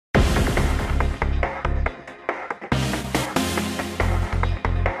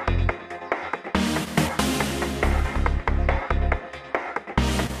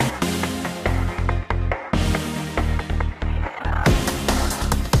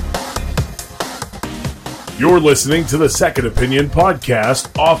You're listening to the Second Opinion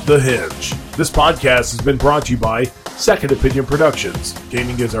Podcast, Off the Hinge. This podcast has been brought to you by Second Opinion Productions.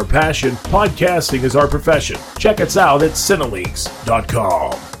 Gaming is our passion, podcasting is our profession. Check us out at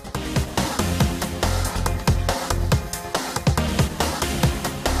Cineleaks.com.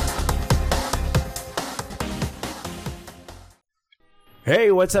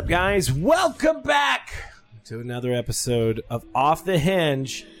 Hey, what's up, guys? Welcome back to another episode of Off the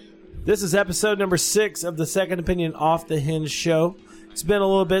Hinge. This is episode number 6 of the Second Opinion Off the Hinge show. It's been a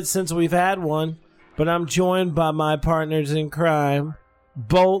little bit since we've had one, but I'm joined by my partners in crime,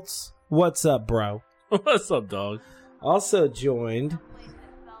 Bolts. What's up, bro? What's up, dog? Also joined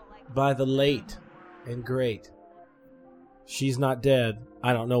by the late and great. She's not dead.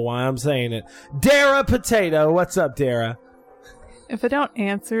 I don't know why I'm saying it. Dara Potato. What's up, Dara? If I don't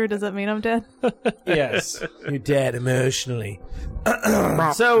answer, does that mean I'm dead? Yes, you're dead emotionally.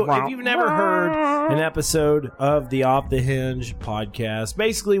 So, if you've never heard an episode of the Off the Hinge podcast,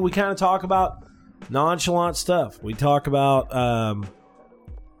 basically we kind of talk about nonchalant stuff. We talk about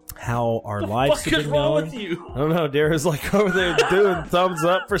how our lives have been going. With you? I don't know. Dara's like over there doing thumbs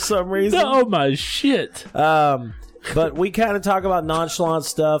up for some reason. Oh my shit! But we kind of talk about nonchalant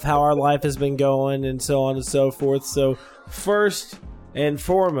stuff, how our life has been going, and so on and so forth. So, first and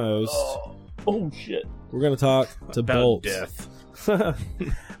foremost, Oh shit! we're going to talk to About Bolts. death.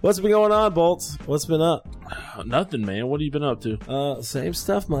 What's been going on, Bolts? What's been up? Nothing, man. What have you been up to? Same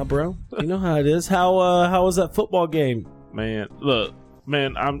stuff, my bro. You know how it is. How was that football game? Man, look,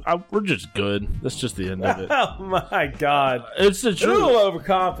 man. We're just good. That's just the end of it. Oh my God! It's the You're a truth. little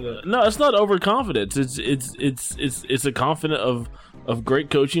overconfident. No, it's not overconfidence. It's a confident of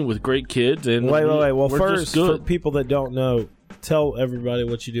great coaching with great kids. And Wait. Well, we're first, just good. for people that don't know, tell everybody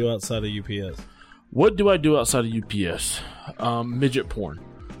what you do outside of UPS. What do I do outside of UPS? Midget porn.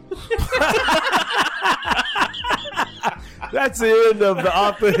 That's the end of the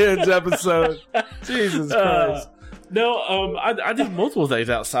Off the Hinge episode. Jesus Christ! No, I do multiple things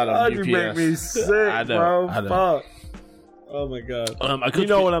outside of UPS. You make me sick, I know, bro. I know. Fuck. Oh my God! I coach You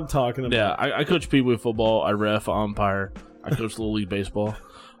know what I'm talking about. Yeah, I coach Pee Wee football. I ref, I umpire. I coach Little League baseball.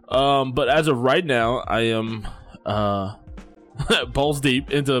 But as of right now, I am balls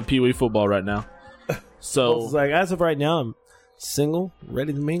deep into Pee Wee football right now. So It's like, as of right now, I'm single,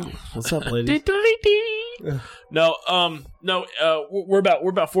 ready to mingle. What's up, ladies? no, we're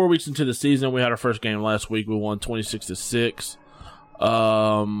about 4 weeks into the season. We had our first game last week. We won 26-6.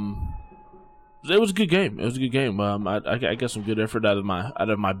 It was a good game. I got some good effort out of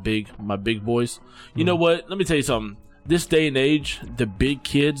my big boys. You know what? Let me tell you something. This day and age, the big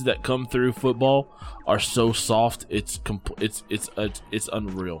kids that come through football are so soft. It's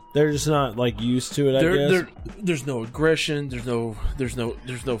unreal. They're just not like used to it. I guess. There's no aggression. There's no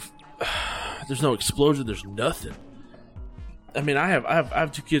explosion. There's nothing. I mean, I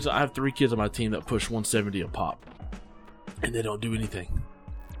have 2 kids. I have 3 kids on my team that push 170 a pop, and they don't do anything.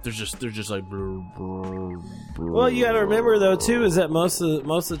 They're just like. Well, you got to remember though too is that most of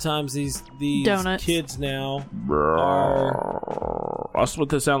the times these Donuts. kids now are That's what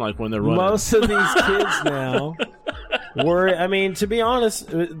they sound like when they're running. most of these kids now worry. I mean, to be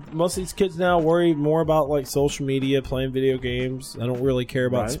honest, most of these kids now worry more about like social media, playing video games. I don't really care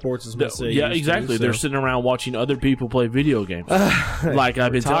about Right. sports as much as they Yeah, used exactly. to, They're so. sitting around watching other people play video games. Like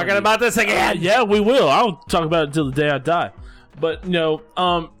I've been talking telling you. about this again. Yeah, we will. I'll talk about it until the day I die. But no,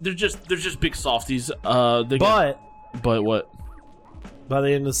 they're just big softies. But what? By the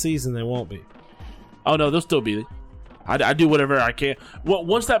end of the season, they won't be. Oh no, they'll still be. I do whatever I can. Well,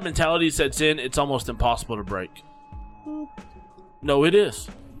 once that mentality sets in, it's almost impossible to break. No, it is.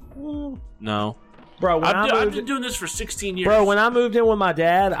 No, Bro, when I've been doing this for 16 years. Bro, when I moved in with my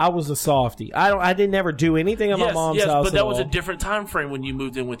dad, I was a softie. I didn't never do anything at my mom's house. but that at was all. a different time frame when you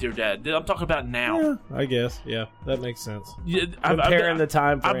moved in with your dad. I'm talking about now. Yeah, I guess. Yeah, that makes sense. Yeah, Comparing the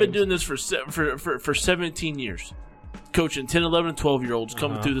time I've been frames. doing this for 17 years, coaching 10, 11, and 12-year-olds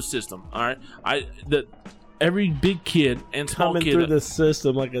coming through the system. All right, every big kid and small coming kid through the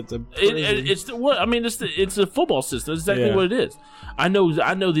system like it's a prison. it's a football system. That's exactly Yeah. what it is. I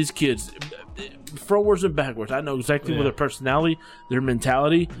know these kids frontwards and backwards. I know exactly what their personality, their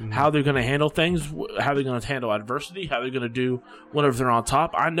mentality, how they're going to handle things, how they're going to handle adversity, how they're going to do whenever they're on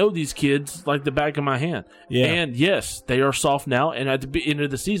top. I know these kids like the back of my hand. Yeah. And yes, they are soft now, and at the end of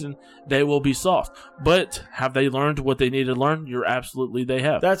the season, they will be soft. But have they learned what they need to learn? You're absolutely they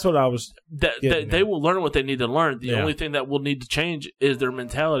have. That's what I was. They will learn what they need to learn. The Yeah. only thing that will need to change is their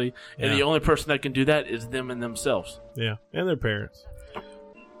mentality, and Yeah. the only person that can do that is them and themselves. Yeah, and their parents.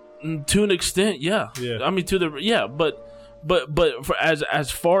 To an extent, yeah. Yeah. I mean, but But for,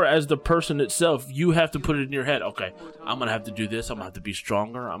 as far as the person itself, you have to put it in your head. Okay, I'm gonna have to do this. I'm gonna have to be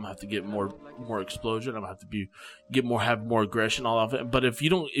stronger. I'm gonna have to get more explosion. I'm gonna have to have more aggression all of it. But if you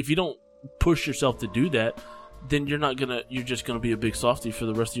don't push yourself to do that, then you're just gonna be a big softie for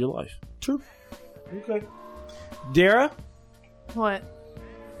the rest of your life. True. Okay. Dara? What?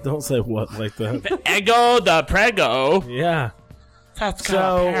 Don't say what like that. Ego the prego. Yeah. That's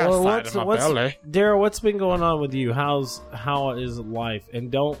So, what's Dara? What's been going on with you? How is life?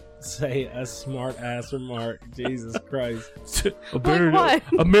 And don't say a smart ass remark. Jesus Christ! What?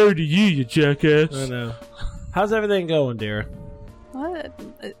 I'm married to you, you jackass. I know. How's everything going, Dara? What?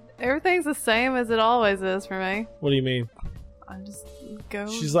 Everything's the same as it always is for me. What do you mean? I just go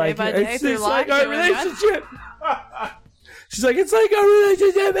She's day like, by day it's through life. like our doing nothing. relationship. She's like, it's like our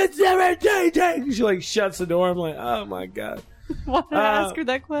relationship. It's never changing. She like shuts the door. I'm like, oh my god. Why did I ask her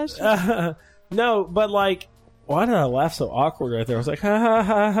that question? No, but like, why did I laugh so awkward right there? I was like, ha ha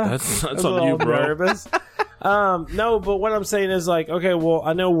ha ha. That's I was on a you, little bro. nervous. No, but what I'm saying is like, okay, well,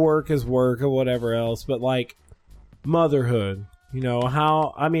 I know work is work or whatever else, but like motherhood, you know,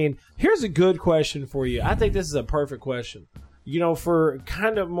 here's a good question for you. I think this is a perfect question, you know, for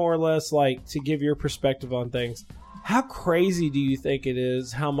kind of more or less like to give your perspective on things. How crazy do you think it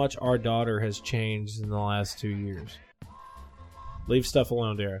is how much our daughter has changed in the last 2 years? Leave stuff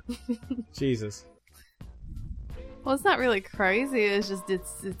alone, Dara. Jesus. Well, it's not really crazy. It's just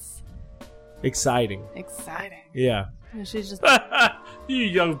it's Exciting. exciting. Yeah. And she's just You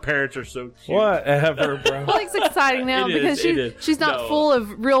young parents are so cute. Whatever, bro. well, it's exciting now It because is. she's not No. full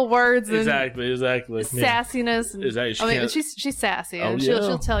of real words and Exactly. sassiness. And, Exactly. She I mean, can't- she's sassy. Oh, and yeah.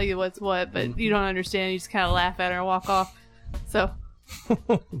 she'll tell you what's what, but you don't understand. You just kind of laugh at her and walk off. So,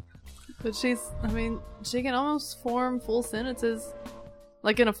 but she can almost form full sentences,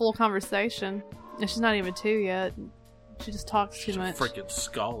 like in a full conversation. And she's not even 2 yet. She just talks She's too a much. freaking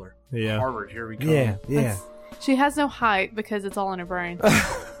scholar. Yeah. Harvard, here we go. Yeah. She has no height because it's all in her brain.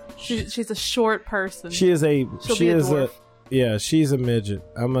 She's a short person. She's a dwarf. she's a midget.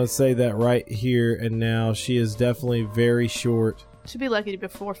 I'm gonna say that right here and now. She is definitely very short. She'd be lucky to be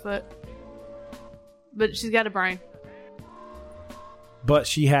 4 foot. But she's got a brain. But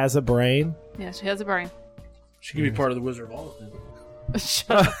she has a brain. Yeah, she has a brain. She could be part of the Wizard of Oz. Then.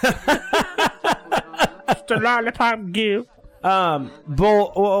 Shut up. The lollipop give. Well,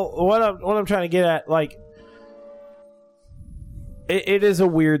 what I'm trying to get at, like, it is a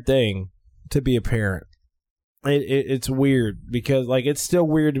weird thing to be a parent. It's weird because, like, it's still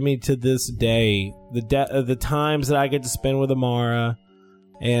weird to me to this day. The times that I get to spend with Amara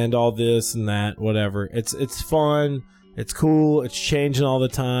and all this and that, whatever. It's fun. It's cool. It's changing all the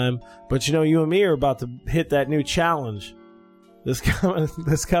time. But you know, you and me are about to hit that new challenge. This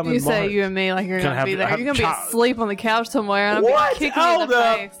coming You say March. you and me like you're Gonna going to be have- there. have You're going to be child- asleep on the couch somewhere and I'm What? kicking you in Hold the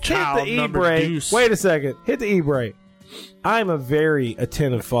up. face. Hit Child the number e-brake. deuce. Wait a second. Hit the e-brake. I'm a very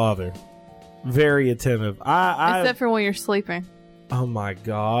attentive father. Very attentive. Except for when you're sleeping. Oh my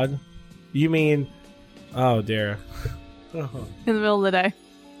God. You mean? Oh, Dara. In the middle of the day.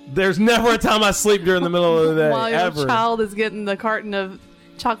 There's never a time I sleep during the middle of the day. While your ever. child is getting the carton of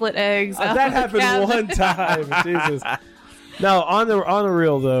chocolate eggs. out That of the happened cabinet. one time. Jesus. No, on the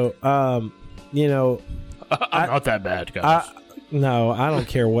real though. You know, I'm not that bad, guys. No, I don't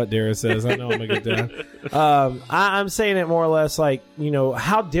care what Dara says. I know I'm gonna get down. I'm saying it more or less like, you know,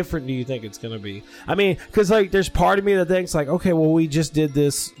 how different do you think it's gonna be? I mean, because like, there's part of me that thinks like, okay, well, we just did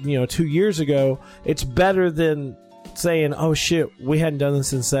this, you know, 2 years ago. It's better than saying, oh shit, we hadn't done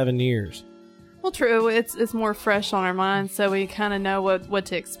this in 7 years. Well, true. It's more fresh on our minds, so we kind of know what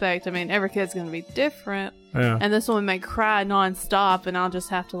to expect. I mean, every kid's going to be different. Yeah. And this one may cry nonstop, and I'll just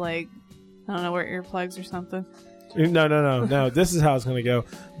have to, like, I don't know, wear earplugs or something. No. This is how it's gonna go.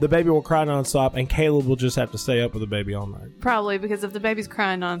 The baby will cry nonstop, and Caleb will just have to stay up with the baby all night. Probably, because if the baby's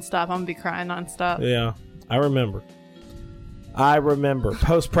crying nonstop, I'm going to be crying nonstop. Yeah, I remember.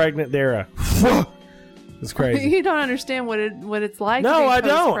 Post-pregnant Dara. It's crazy. You don't understand what it's like. to No, be I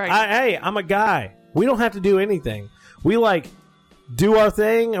don't. post-pregnant. I'm a guy. We don't have to do anything. We like do our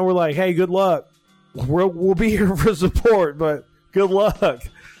thing, and we're like, hey, good luck. We'll be here for support, but good luck.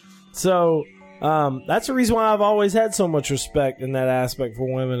 So that's the reason why I've always had so much respect in that aspect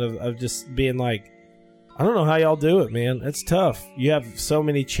for women of just being like, I don't know how y'all do it, man. It's tough. You have so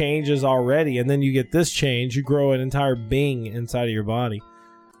many changes already, and then you get this change. You grow an entire being inside of your body.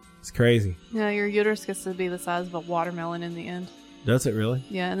 It's crazy. Yeah, your uterus gets to be the size of a watermelon in the end. Does it really?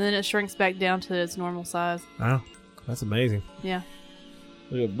 Yeah, and then it shrinks back down to its normal size. Wow. That's amazing. Yeah.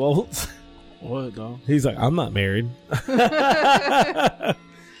 Look at Bolts. What, dog? He's like, I'm not married.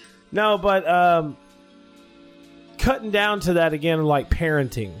 No, but cutting down to that again, like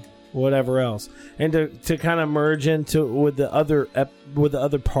parenting, whatever else, and to kind of merge into with the other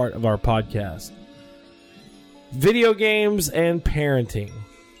part of our podcast, video games and parenting.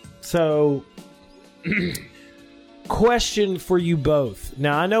 So, question for you both.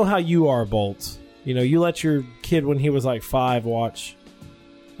 Now, I know how you are, Bolts. You know, you let your kid when he was like 5 watch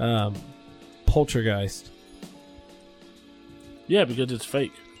Poltergeist. Yeah, because it's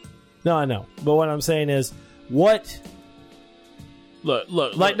fake. No, I know. But what I'm saying is, what? Look.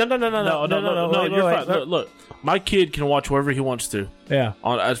 Like, no. You're fine. Look, my kid can watch wherever he wants to. Yeah.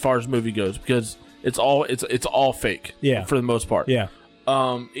 As far as movie goes, because it's all fake. Yeah. For the most part. Yeah.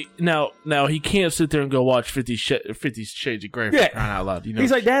 Now he can't sit there and go watch 50 Shades of Grey for crying out loud. You know?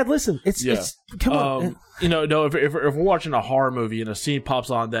 He's like, Dad, listen. It's come on. You know, no. If we're watching a horror movie and a scene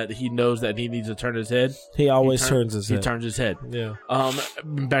pops on that he knows that he needs to turn his head, He always turns his head. He turns his head. Yeah.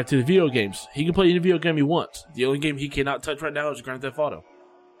 Back to the video games. He can play any video game he wants. The only game he cannot touch right now is Grand Theft Auto.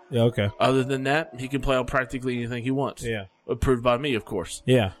 Yeah. Okay. Other than that, he can play on practically anything he wants. Yeah. Approved by me, of course.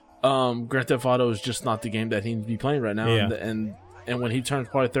 Yeah. Grand Theft Auto is just not the game that he needs to be playing right now. Yeah. And when he turns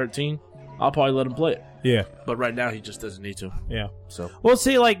probably 13, I'll probably let him play it. Yeah. But right now, he just doesn't need to. Yeah. So. Well,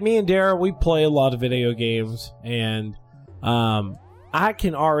 see, like me and Dara, we play a lot of video games, and I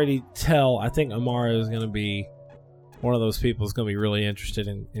can already tell. I think Amara is going to be one of those people who's going to be really interested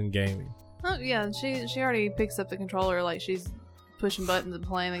in gaming. Oh yeah, she already picks up the controller like she's pushing buttons and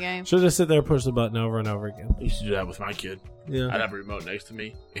playing the game. She'll just sit there and push the button over and over again. I used to do that with my kid. Yeah. I'd have a remote next to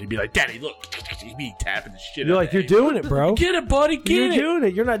me, and he'd be like, "Daddy, look!" He'd be tapping the shit. You're out like, of you're it. doing it, bro. Get it, buddy. Get You're doing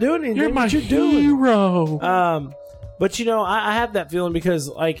it. You're not doing anything. You're my but you're doing hero. it. But you know, I have that feeling because,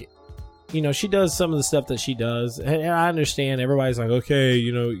 like, you know, she does some of the stuff that she does, and I understand. Everybody's like, okay,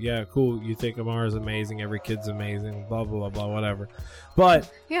 you know, yeah, cool. You think Amara's amazing. Every kid's amazing. Blah blah blah blah. Whatever.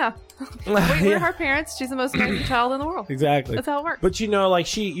 But Yeah, we're her parents. She's the most amazing child in the world. Exactly. That's how it works. But you know,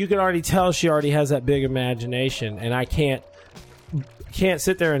 like you can already tell she already has that big imagination, and I can't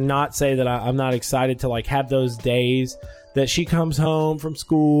sit there and not say that I'm not excited to like have those days that she comes home from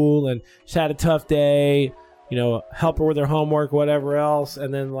school and she's had a tough day, you know, help her with her homework, whatever else,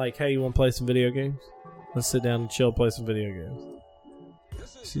 and then like, hey, you want to play some video games? Let's sit down and chill, play some video games.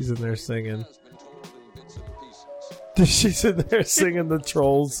 She's in there singing. She's in there singing the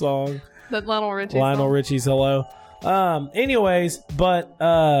Trolls song. That Lionel Richie. Lionel song. Richie's Hello. Anyways, but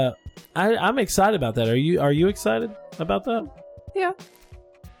I'm excited about that. Are you excited about that? Yeah.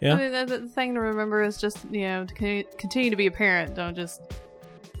 Yeah. I mean, the thing to remember is just, you know, to continue to be a parent. Don't just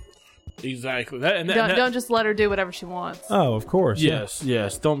Exactly. don't just let her do whatever she wants. Oh, of course.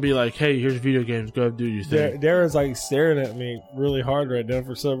 Yes. Don't be like, hey, here's video games. Go do your thing. Dara's like staring at me really hard right now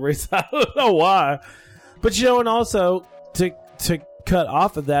for some reason. I don't know why. But you know, and also to cut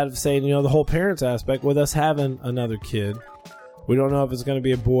off of that of saying, you know, the whole parents aspect with us having another kid, we don't know if it's going to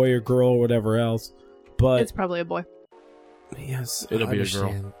be a boy or girl or whatever else. But It's probably a boy. yes, It'll I be a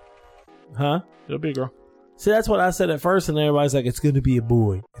understand. girl. Huh? It'll be a girl. See, that's what I said at first, and everybody's like, it's going to be a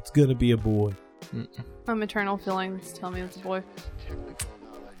boy. It's going to be a boy. My maternal feelings tell me it's a boy.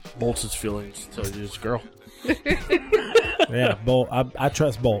 Bolts' feelings tell you it's a girl. Yeah, Bolt. I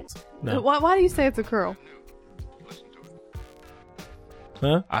trust Bolt. No. Why do you say it's a girl?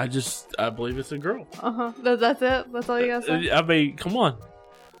 Huh? I believe it's a girl. That's it. That's all you gotta say. I mean, come on.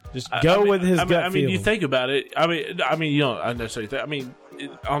 Just go with his gut I mean, you feeling. think about it. I mean, you don't necessarily think. I mean,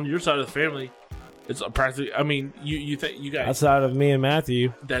 on your side of the family, it's practically. I mean, you think you guys. Outside of me and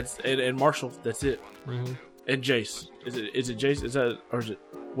Matthew. That's and Marshall. That's it. Mm-hmm. And Jace. Is it Jace? Is that or is it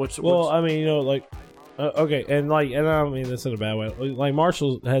what's? Well, I mean, you know, like, okay, and I don't mean this in a bad way. Like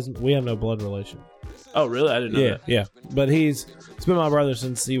Marshall we have no blood relation. Oh, really? I didn't know that. Yeah, but it's been my brother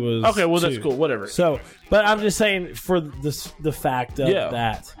since he was Okay, well, 2. that's cool. Whatever. So, but I'm just saying for the fact of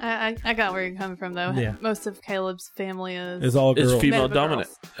that I got where you're coming from though. Yeah. Most of Caleb's family is all girls. It's female Made up of dominant.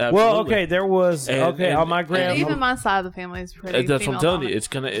 girls. Well, Absolutely. okay, there was And on my grand. Even my side of the family is pretty. That's what I'm telling you.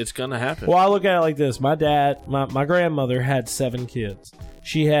 female It's gonna happen. Well, I look at it like this. My dad, my grandmother had 7 kids.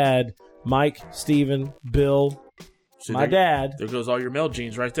 She had Mike, Stephen, Bill, See, my dad. There goes all your male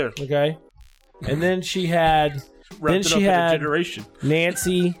genes right there. Okay, and then she had Wrapped it up in a generation.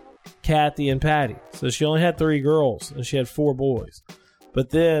 Nancy, Kathy, and Patty. So she only had 3 girls, and she had 4 boys. But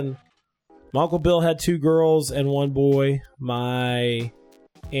then my Uncle Bill had 2 girls and 1 boy. My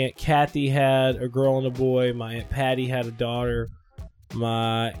Aunt Kathy had a girl and a boy. My Aunt Patty had a daughter.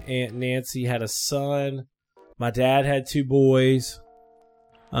 My Aunt Nancy had a son. My dad had 2 boys.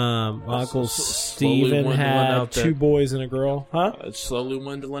 My Uncle Slowly Stephen dwindling had out 2 there. boys and a girl. Huh? It's slowly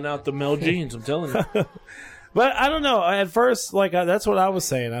dwindling out the male genes. I'm telling you. But I don't know. At first, that's what I was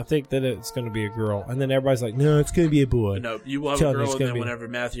saying. I think that it's going to be a girl, and then everybody's like, "No, it's going to be a boy." No, you will have a girl, and then whenever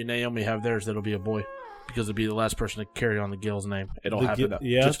Matthew and Naomi have theirs, it'll be a boy. Because it'll be the last person to carry on the Gill's name. It'll happen that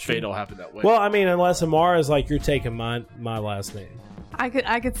way. Just fate will happen that way. Well, I mean, unless Amara is like, you're taking my last name. I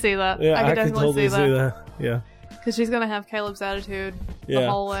could see that. Yeah, I could definitely totally see that. Yeah. Because she's going to have Caleb's attitude the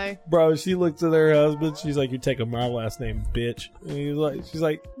whole way. Bro, she looks at her husband. She's like, you're taking my last name, bitch. And she's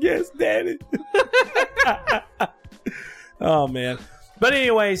like, yes, daddy. Oh, man. But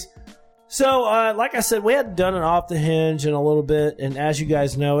anyways, so like I said, we hadn't done an Off the Hinge in a little bit. And as you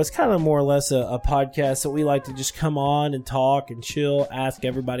guys know, it's kind of more or less a podcast that we like to just come on and talk and chill, ask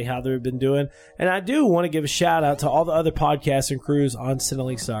everybody how they've been doing. And I do want to give a shout out to all the other podcasts and crews on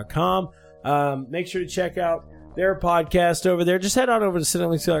Cinelinks.com. Make sure to check out their podcast over there. Just head on over to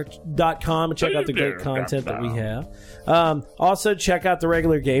Cinelinks.com and check out the great content that we have. Also, check out the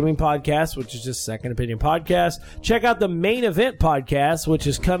regular gaming podcast, which is just Second Opinion Podcast. Check out the Main Event Podcast, which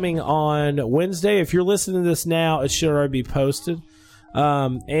is coming on Wednesday. If you're listening to this now, it should already be posted.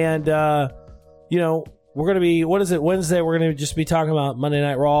 We're going to be, what is it, Wednesday? We're going to just be talking about Monday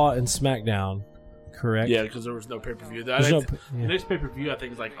Night Raw and SmackDown. Correct. Yeah, because there was no pay-per-view. The next pay-per-view, I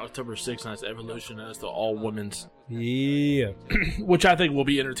think, is like October 6th, and it's Evolution, and it's the all-women's. Yeah. Which I think will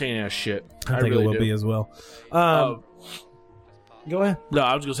be entertaining as shit. I think really it will be as well. Go ahead. No,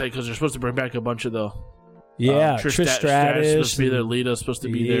 I was going to say, because they're supposed to bring back a bunch of the... Trish Stratus is supposed to be there. Lita's supposed to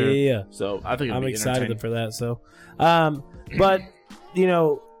be there. Yeah. So I think I'm excited for that. So, but,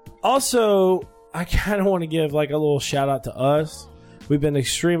 also, I kind of want to give like a little shout-out to us. We've been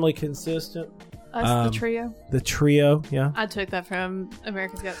extremely consistent. Us, the trio? The trio, yeah. I took that from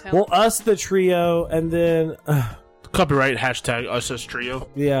America's Got Talent. Well, us, the trio, and then... Copyright hashtag us as trio.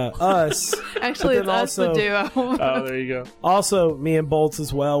 Yeah, us. Actually, it's us, the duo. Oh, there you go. Also, me and Bolts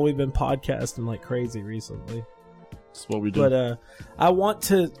as well. We've been podcasting like crazy recently. That's what we do. But I want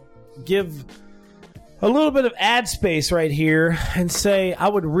to give a little bit of ad space right here and say I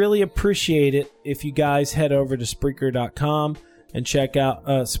would really appreciate it if you guys head over to Spreaker.com and check out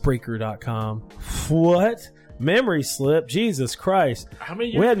Spreaker.com. What? Memory slip? Jesus Christ! How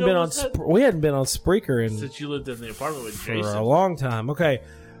many years we hadn't ago been on was that? We hadn't been on Spreaker since you lived in the apartment with Jason for a long time. Okay,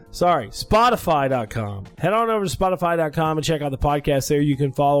 sorry. Spotify.com. Head on over to Spotify.com and check out the podcast there. You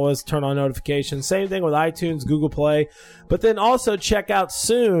can follow us, turn on notifications. Same thing with iTunes, Google Play. But then also check out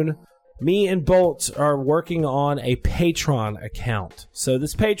soon. Me and Bolts are working on a Patreon account. So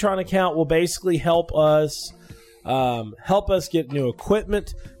this Patreon account will basically help us get new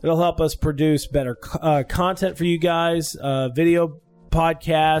equipment. It'll help us produce better content for you guys, video,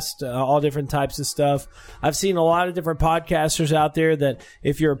 podcast, all different types of stuff. I've seen a lot of different podcasters out there that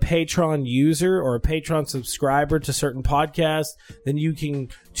if you're a Patreon user or a Patreon subscriber to certain podcasts, then you can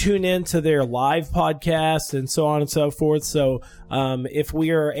tune into their live podcasts and so on and so forth. So if we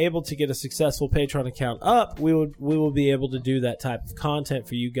are able to get a successful Patreon account up, we will be able to do that type of content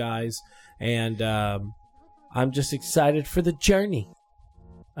for you guys. And I'm just excited for the journey.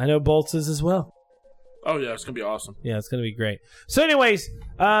 I know Bolts is as well. Oh, yeah, it's going to be awesome. Yeah, it's going to be great. So anyways,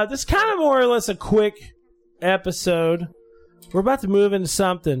 this is kind of more or less a quick episode. We're about to move into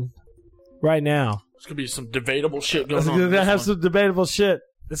something right now. It's going to be some debatable shit going on. We're going to have some debatable shit.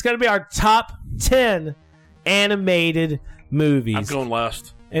 It's going to be our top 10 animated movies. I'm going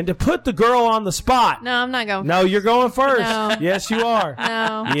last. And to put the girl on the spot. No, I'm not going first. No, you're going first. No. Yes, you are.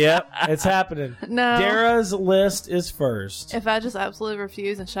 No. Yep, it's happening. No. Dara's list is first. If I just absolutely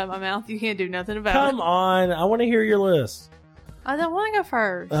refuse and shut my mouth, you can't do nothing about Come it. on. I want to hear your list. I don't want to go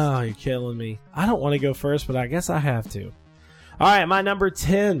first. Oh, you're killing me. I don't want to go first, but I guess I have to. All right, my number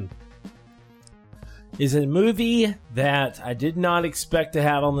 10 is a movie that I did not expect to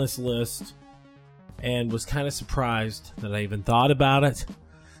have on this list and was kind of surprised that I even thought about it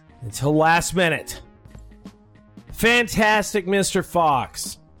until last minute. Fantastic Mr.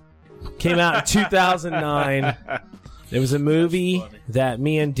 Fox came out in 2009. It was a movie that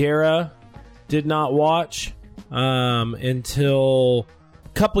me and Dara did not watch until a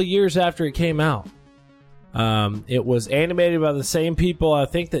couple years after it came out. It was animated by the same people, I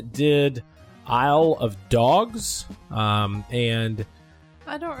think, that did Isle of Dogs. And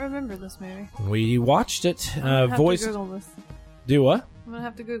I don't remember this movie. we watched it. I'm gonna have Voiced. to Google this. Do what? I'm gonna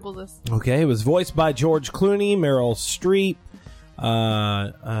have to Google this. Okay, it was voiced by George Clooney, Meryl Streep,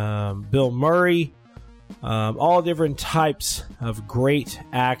 Bill Murray, all different types of great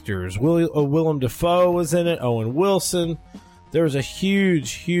actors. Willem Dafoe was in it, Owen Wilson. There was a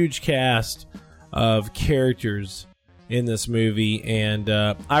huge, huge cast of characters in this movie, and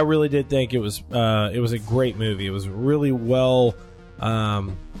I really did think it was a great movie. It was really well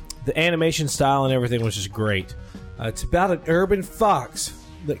the animation style and everything was just great. It's about an urban fox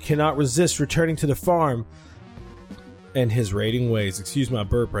that cannot resist returning to the farm and his raiding ways. Excuse my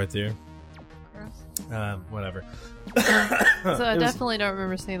burp right there. Whatever. So I definitely don't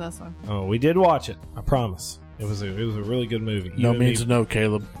remember seeing this one. Oh, we did watch it. I promise. It was a really good movie. No means no,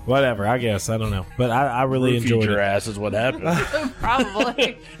 Caleb. Whatever, I guess. I don't know. But I really enjoyed your it. ass is what happened.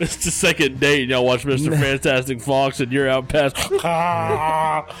 Probably. It's the second date. Y'all watch Mr. Fantastic Fox and you're out past.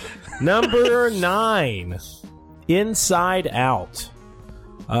 Number 9, Inside Out.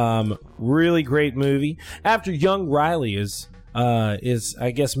 Really great movie. After young Riley is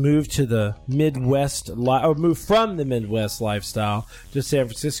I guess moved to the Midwest or moved from the Midwest lifestyle to San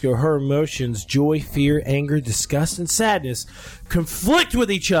Francisco, her emotions, joy, fear, anger, disgust, and sadness conflict with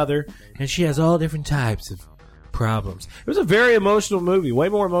each other, and she has all different types of problems. It was a very emotional movie, way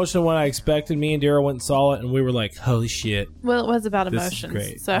more emotional than what I expected. Me and Dara went and saw it, and we were like, "Holy shit!" Well, it was about This emotions. is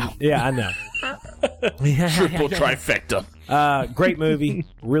great. So Yeah, I know. Triple trifecta. Great movie,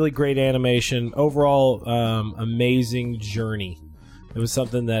 really great animation. Overall, amazing journey. It was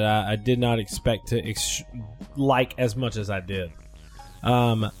something that I did not expect to like as much as I did.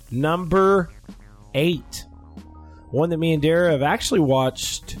 Number 8, one that me and Dara have actually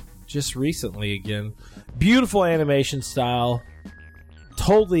watched just recently again. Beautiful animation style.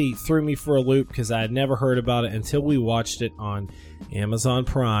 Totally threw me for a loop because I had never heard about it until we watched it on Amazon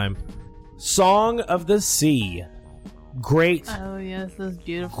Prime. Song of the Sea. Great, oh yes, this is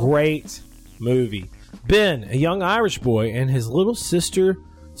beautiful. great movie. Ben, a young Irish boy, and his little sister,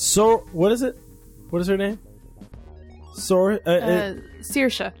 what is it? What is her name? Saoirse.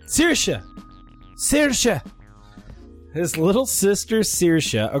 Saoirse. His little sister,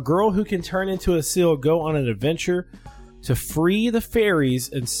 Saoirse, a girl who can turn into a seal, go on an adventure to free the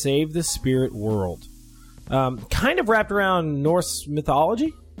fairies and save the spirit world. Kind of wrapped around Norse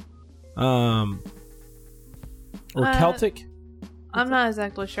mythology. Or Celtic. I'm not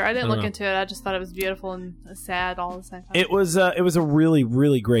exactly sure. I didn't look into it. I just thought it was beautiful and sad all at the same time. It was a really,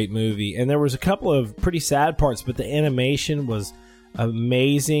 really great movie, and there was a couple of pretty sad parts, but the animation was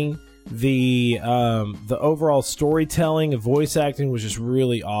amazing. The overall storytelling and voice acting was just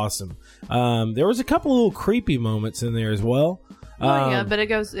really awesome. There was a couple little creepy moments in there as well. Yeah, but it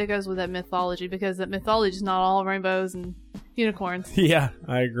goes with that mythology, because that mythology is not all rainbows and unicorns. Yeah,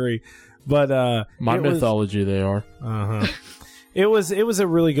 I agree. But My mythology, they are. It was a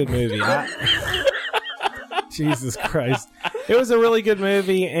really good movie. Jesus Christ. It was a really good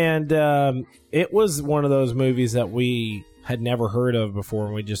movie, and it was one of those movies that we had never heard of before,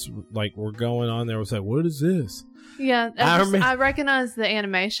 and we just were going on there. I was like, what is this? Yeah, I recognize the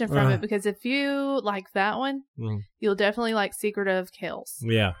animation from it, because if you like that one, you'll definitely like Secret of Kells.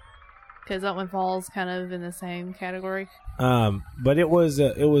 Yeah. Because that one falls kind of in the same category. But it was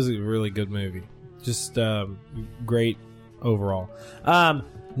a really good movie. Just great overall.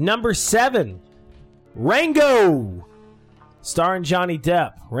 Number 7, Rango, starring Johnny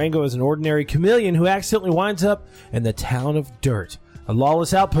Depp. Rango is an ordinary chameleon who accidentally winds up in the town of Dirt, a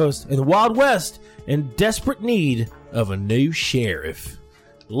lawless outpost in the Wild West, in desperate need of a new sheriff.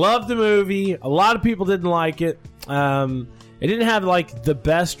 Loved the movie. A lot of people didn't like it. It didn't have the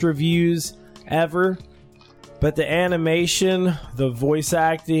best reviews ever, but the animation, the voice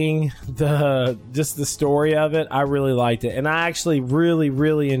acting, the story of it, I really liked it. And I actually really,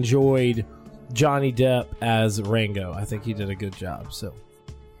 really enjoyed Johnny Depp as Rango. I think he did a good job. So,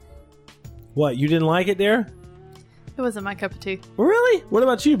 what, you didn't like it there? It wasn't my cup of tea. Really? What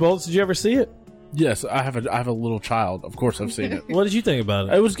about you, Bolts? Did you ever see it? Yes, I have a little child. Of course, I've seen it. What did you think about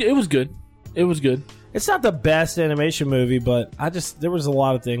it? It was good. It was good. It's not the best animation movie, but there was a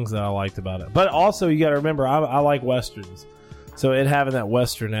lot of things that I liked about it. But also, you got to remember, I like westerns, so it having that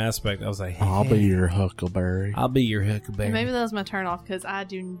western aspect, I was like, hey, I'll be your Huckleberry. I'll be your Huckleberry. Maybe that was my turn off, because I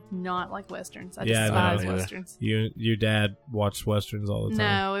do not like westerns. I Yeah, despise no, westerns. Your dad watched westerns all the time.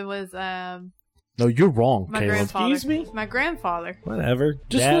 No, it was No, you're wrong, my Caleb. grandfather. Excuse me? My grandfather. Whatever.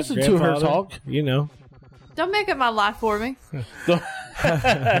 Just Dad, listen to her grandfather, talk. You know. Don't make up my life for me.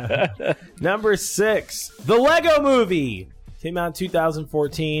 Number 6, The Lego Movie. Came out in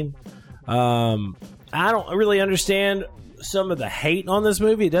 2014. I don't really understand some of the hate on this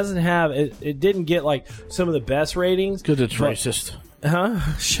movie. It doesn't have it didn't get some of the best ratings. Because it's racist.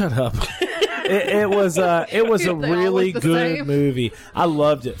 Huh? Shut up. It was a They all really look the good same. movie. I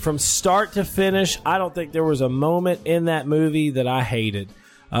loved it from start to finish. I don't think there was a moment in that movie that I hated.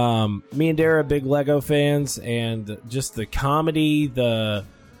 Me and Dara are big Lego fans, and just the comedy, the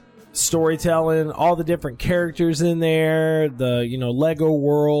storytelling, all the different characters in there, the Lego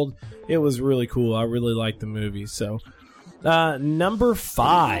world. It was really cool. I really liked the movie. So Number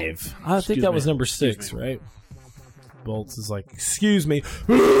 5. I think Excuse that me. was number Excuse 6, me. right? Bolts is like, excuse me.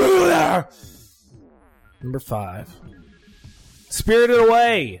 Number 5. Spirited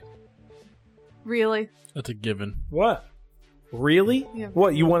Away. Really? That's a given. What? Really? Yeah.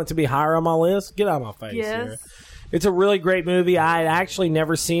 What, you want it to be higher on my list? Get out of my face. Yes. Sarah. It's a really great movie. I had actually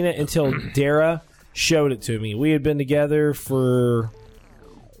never seen it until Dara showed it to me. We had been together for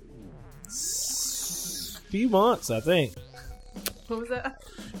a few months, I think. What was that?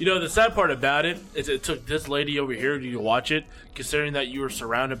 You know, the sad part about it is it took this lady over here to watch it, considering that you were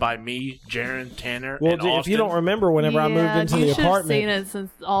surrounded by me, Jaron, Tanner, Well, and if Austin. you don't remember, whenever I moved into you the should have seen apartment, it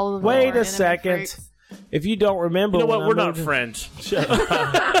since all of Wait our a anime second. freaks. if you don't remember, You know what? when I We're not moved in- friends.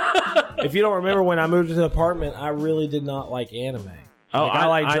 If you don't remember when I moved into the apartment, I really did not like anime. Oh, Like, I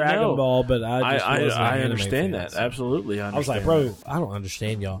like I Dragon know. Ball, but I just wasn't an I anime understand fan, that. so. Absolutely. I was like, bro, I don't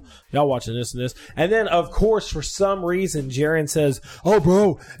understand y'all. Y'all watching this and this. And then, of course, for some reason, Jaren says, oh,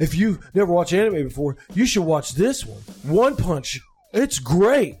 bro, if you never watched anime before, you should watch this one. One Punch. It's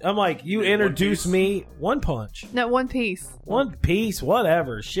great. I'm like, you introduced me. One Punch. No, One Piece. One Piece,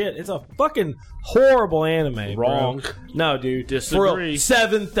 whatever. Shit, it's a fucking horrible anime. Wrong. Bro. No, dude. Disagree. For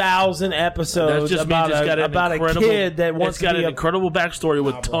 7,000 That episodes just about, means it's got about a kid that wants it's got to be an incredible backstory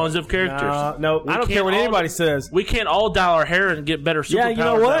with tons of characters. No, We I don't care can't what all- anybody says. We can't all dye our hair and get better superpowers. Yeah, you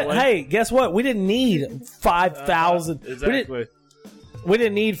know what? that way. Hey, guess what? We didn't need 5,000. Exactly. We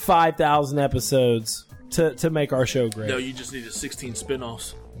didn't need 5,000 episodes to make our show great. No, you just needed 16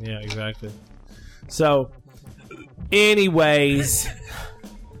 spin-offs. Yeah, exactly. So, anyways,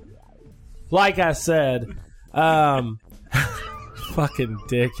 like I said, fucking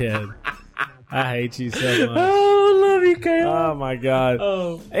dickhead. I hate you so much. Oh, love you, Kale. Oh my god.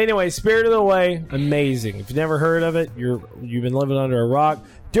 Oh. Anyway, Spirited Away, amazing. If you've never heard of it, you've been living under a rock.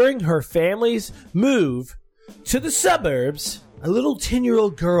 During her family's move to the suburbs, a little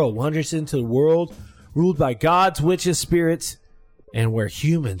 10-year-old girl wanders into the world ruled by gods, witches, spirits, and where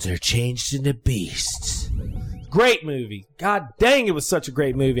humans are changed into beasts. Great movie. God dang, it was such a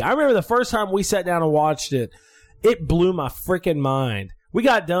great movie. I remember the first time we sat down and watched it, it blew my freaking mind. We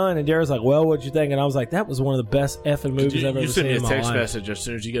got done, and Dara's like, well, what'd you think? And I was like, that was one of the best effing movies I've You ever sent seen me a in my text life. message as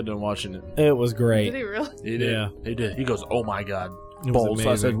soon as you get done watching it. It was great. Did he really? He did. Yeah. He did. He goes, oh my God. It was Bold. So I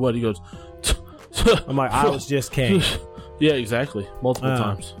amazing. said, what? He goes, I'm like, I was just king. yeah, exactly. Multiple Oh.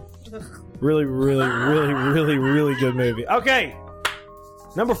 times. Really, really, really, really, really good movie. Okay.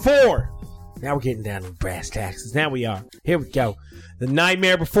 Number 4. Now we're getting down to brass taxes. Now we are. Here we go. The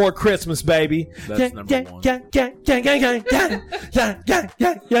Nightmare Before Christmas, baby. That's number 1.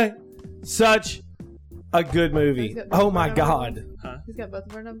 Such a good movie. He's got Oh my number God. He's got both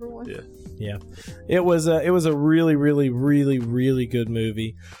of our number 1. Yeah. Yeah. It was a really, really, really, really good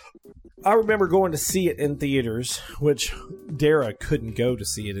movie. I remember going to see it in theaters, which Dara couldn't go to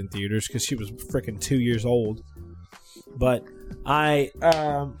see it in theaters because she was freaking 2 years old. But I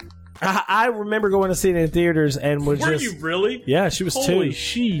remember going to see it in theaters and was Were just you really? yeah, she was Holy 2.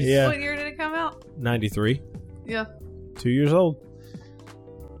 sheesh. Yeah, What year did it come out? 93, Yeah. 2 years old.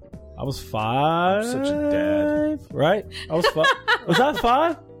 I was 5. Such a dad. right? I was 5. Was I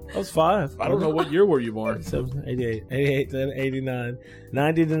 5? I was 5. I don't know what year were you born. 88, 88 to 89,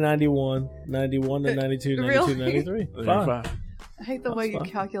 90 to 91, 91 to 92, 92 Really? 93. You're Fine. five. I hate the way you fine.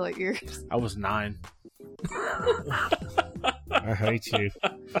 calculate years. I was 9. I hate you.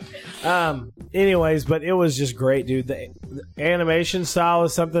 Anyways, but it was just great, dude. The animation style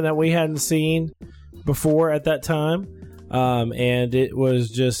is something that we hadn't seen before at that time. And it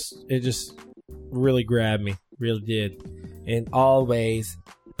just really grabbed me. Really did. In all ways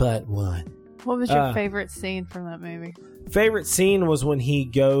but one. What was your favorite scene from that movie? Favorite scene was when he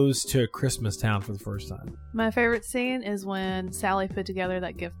goes to a Christmas town for the first time. My favorite scene is when Sally put together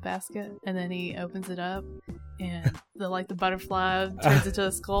that gift basket and then he opens it up and the butterfly turns into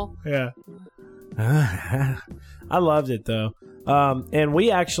a skull. Yeah. I loved it though. And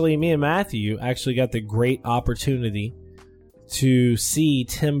me and Matthew actually got the great opportunity to see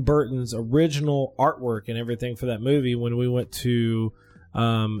Tim Burton's original artwork and everything for that movie when we went to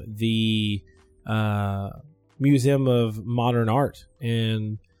the Museum of Modern Art,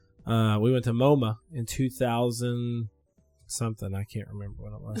 and we went to MoMA in 2000 something. I can't remember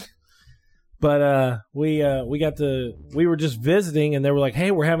what it was. But we were just visiting, and they were like,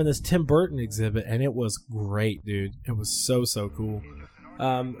 "Hey, we're having this Tim Burton exhibit," and it was great, dude. It was so cool.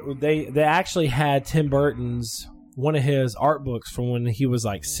 They actually had Tim Burton's one of his art books from when he was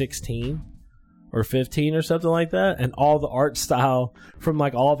like 16 or 15 or something like that, and all the art style from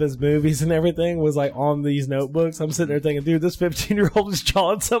like all of his movies and everything was like on these notebooks. I'm sitting there thinking, dude, this 15-year-old is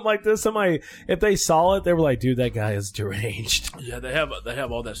drawing something like this. Somebody, if they saw it, they were like, dude, that guy is deranged. Yeah, they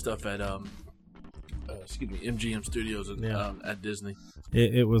have all that stuff at MGM Studios at Disney.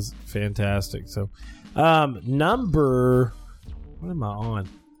 It was fantastic. So, number, what am I on?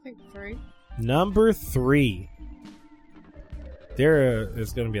 I think 3. Number 3. There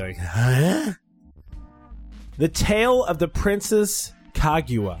is going to be like, huh? The Tale of the Princess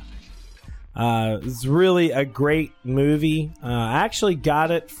Kaguya. It's really a great movie. I actually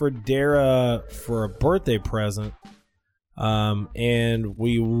got it for Dara for a birthday present. And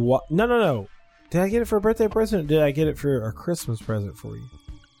we no. Did I get it for a birthday present? Or did I get it for a Christmas present for you?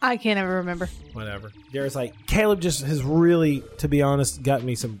 I can't ever remember. Whatever. Dara's like, Caleb just has really, to be honest, got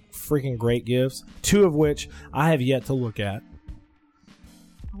me some freaking great gifts. 2 of which I have yet to look at.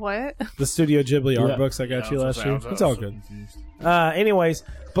 What? The Studio Ghibli art books I got you last year. It's all good. Anyways,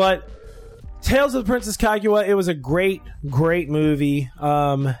 but Tales of the Princess Kaguya, it was a great, great movie.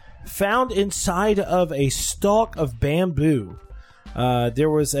 Found inside of a stalk of bamboo, there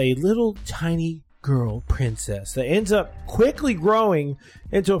was a little tiny girl princess that ends up quickly growing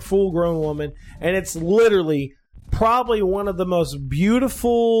into a full-grown woman, and it's literally probably one of the most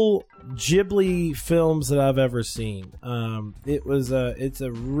beautiful Ghibli films that I've ever seen. It's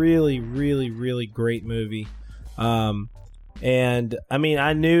a really, really, really great movie. And I mean,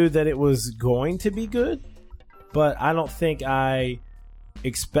 I knew that it was going to be good, but I don't think I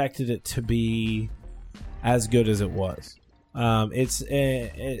expected it to be as good as it was.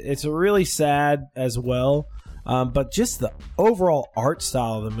 It's really sad as well, but just the overall art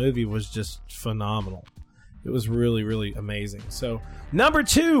style of the movie was just phenomenal. It was really, really amazing. So, number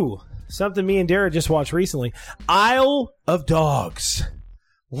 2, something me and Dara just watched recently, Isle of Dogs.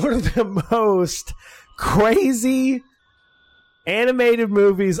 One of the most crazy animated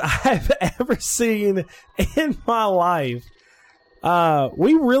movies I've ever seen in my life.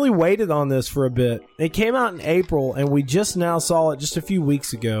 We really waited on this for a bit. It came out in April, and we just now saw it just a few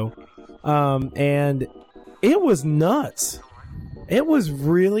weeks ago. And it was nuts. It was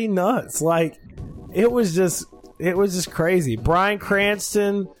really nuts. Like, it was just crazy. Bryan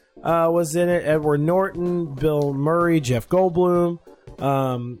Cranston was in it. Edward Norton, Bill Murray, Jeff Goldblum.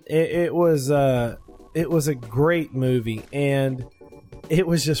 It was a great movie, and it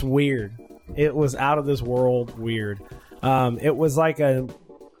was just weird. It was out of this world weird. It was like a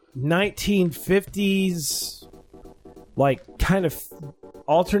 1950s, like, kind of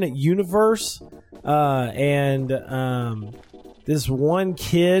alternate universe. This one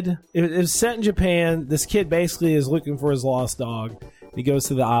kid, it was set in Japan. This kid basically is looking for his lost dog. He goes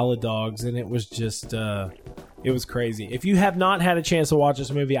to the Isle of Dogs, and it was just, it was crazy. If you have not had a chance to watch this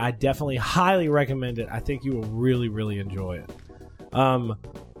movie, I definitely highly recommend it. I think you will really, really enjoy it.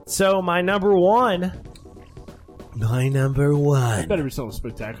 So my number 1. It better be something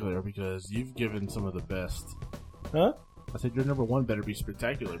spectacular because you've given some of the best. Huh? I said your number 1 better be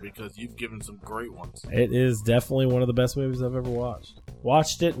spectacular because you've given some great ones. It is definitely one of the best movies I've ever watched.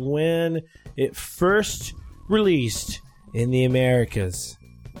 Watched it when it first released in the Americas.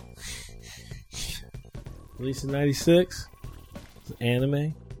 Released in 96. It's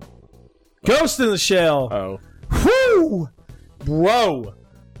anime. Ghost in the Shell. Oh. Whoo! Bro.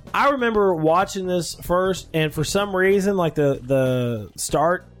 I remember watching this first, and for some reason, like the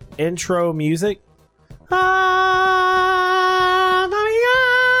start intro music,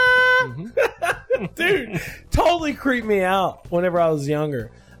 dude, totally creeped me out whenever I was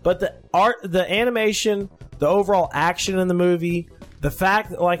younger. But the art, the animation, the overall action in the movie, the fact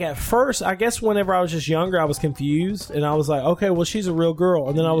that, like, at first, I guess whenever I was just younger, I was confused, and I was like, okay, well, she's a real girl,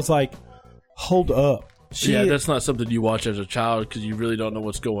 and then I was like, hold up. Yeah, that's not something you watch as a child because you really don't know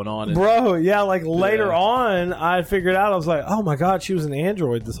what's going on. Bro, yeah, like later on, I figured out, I was like, oh my God, she was an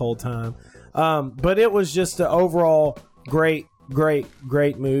android this whole time. But it was just an overall great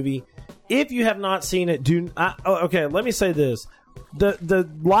movie. If you have not seen it, okay, let me say this. The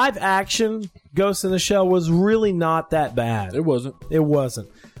live action Ghost in the Shell was really not that bad. It wasn't.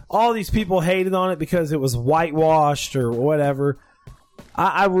 All these people hated on it because it was whitewashed or whatever.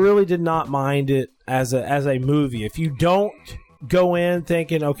 I really did not mind it as a movie. If you don't go in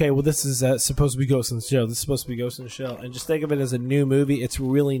thinking, okay, well, this is supposed to be Ghost in the Shell, this is supposed to be Ghost in the Shell, and just think of it as a new movie, it's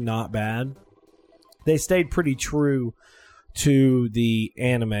really not bad. They stayed pretty true to the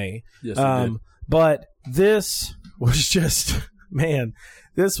anime. Yes, they did. But this was just, man,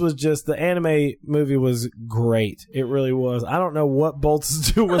 the anime movie was great. It really was. I don't know what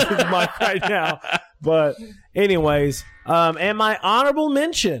Bolt's doing with his mic right now, But anyways, and my honorable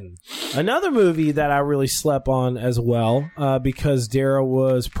mention, another movie that I really slept on as well, because Dara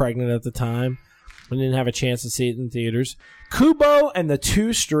was pregnant at the time. I didn't have a chance to see it in theaters. Kubo and the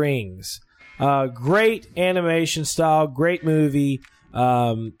Two Strings. Great animation style, great movie.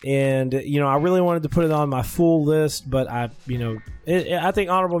 And I really wanted to put it on my full list, but I think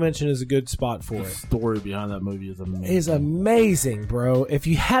honorable mention is a good spot for The it. story behind that movie is amazing. It's amazing, bro. If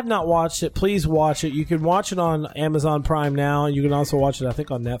you have not watched it, please watch it. You can watch it on Amazon Prime now, and you can also watch it, I think,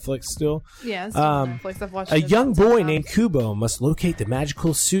 on Netflix still. Yeah, it's on Netflix. I've watched A it young several boy times. named Kubo must locate the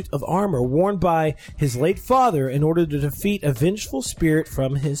magical suit of armor worn by his late father in order to defeat a vengeful spirit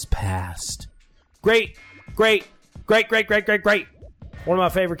from his past. Great. One of my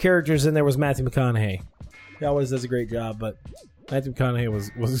favorite characters in there was Matthew McConaughey. He always does a great job, but Matthew McConaughey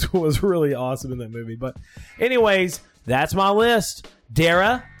was really awesome in that movie. But anyways, that's my list.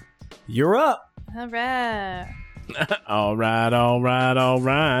 Dara, you're up. All right. All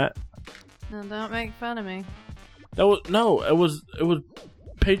right. No, don't make fun of me. It was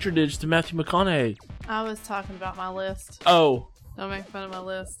patronage to Matthew McConaughey. I was talking about my list. Oh, Don't make fun of my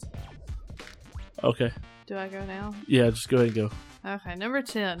list. okay. Do I go now? Yeah, just go ahead and go. Okay, number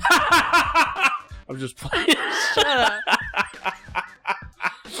 10. I'm just playing. Shut up.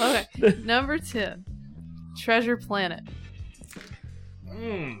 Okay, number 10. Treasure Planet.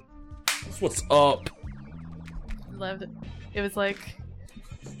 That's what's up. Loved it. It was like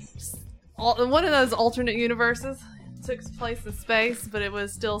one of those alternate universes. Took place in space, but it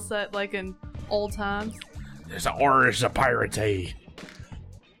was still set like in old times. There's an orange, a pirate.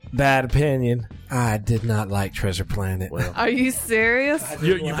 Bad opinion. I did not like Treasure Planet. Are you serious?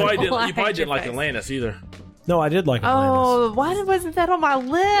 You probably didn't. Why You probably your didn't like face? Atlantis either. No, I did like Atlantis. Oh, why wasn't that on my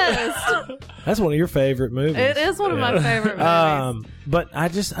list? That's one of your favorite movies. It is one of my favorite movies. But I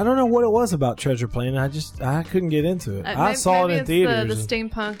don't know what it was about Treasure Planet. I couldn't get into it. I saw it maybe in it's theaters. The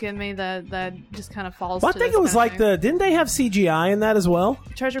steampunk in me that just kind of falls. Well, I to think this it was kind like of thing. didn't they have CGI in that as well?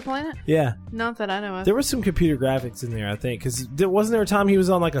 Treasure Planet. Yeah. Not that I know of. There was some computer graphics in there, I think. Because wasn't there a time he was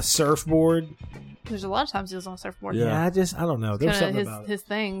on like a surfboard? There's a lot of times he was on a surfboard. Yeah, I don't know. There's Kinda something about it. his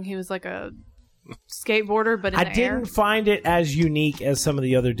thing. He was like a skateboarder, but in I the air. didn't find it as unique as some of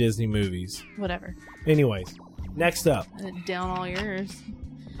the other Disney movies. Whatever. Anyways, next up. Down all yours.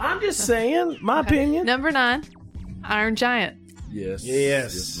 I'm just saying, my opinion. Number 9, Iron Giant.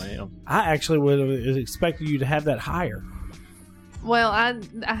 Yes, ma'am. I actually would have expected you to have that higher. Well, I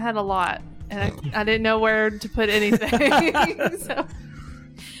had a lot, and I didn't know where to put anything.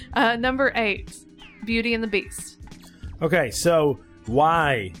 So, number 8, Beauty and the Beast. Okay, so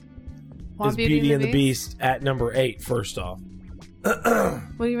why Why is Beauty and the Beast at number 8, first off?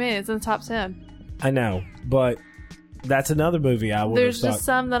 What do you mean? It's in the top 10. I know, but that's another movie I would have There's thought. just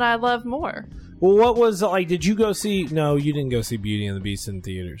some that I love more. Well, what was like? Did you go see? No, you didn't go see Beauty and the Beast in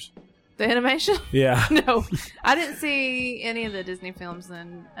theaters. The animation? Yeah. No, I didn't see any of the Disney films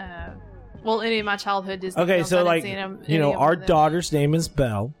in. Any of my childhood Disney Okay, films. so I like, didn't see our daughter's name is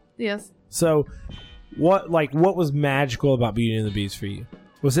Belle. Yes. So, what was magical about Beauty and the Beast for you?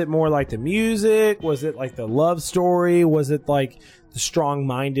 Was it more like the music? Was it like the love story? Was it like the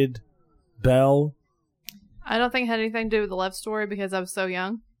strong-minded Belle? I don't think it had anything to do with the love story because I was so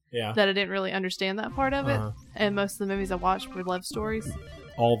young Yeah. that I didn't really understand that part of it. Uh-huh. And most of the movies I watched were love stories.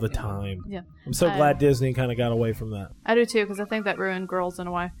 All the time. Yeah. I'm so glad Disney kind of got away from that. I do too because I think that ruined girls in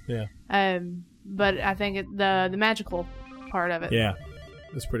a way. Yeah. But I think the magical part of it. Yeah.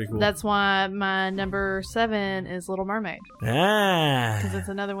 That's pretty cool. That's why my number 7 is Little Mermaid because ah. it's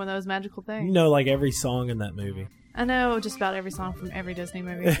another one of those magical things. You know, like every song in that movie. I know just about every song from every Disney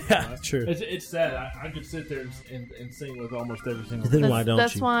movie. Yeah, true. It's sad. I could sit there and sing with almost every single Then one. why don't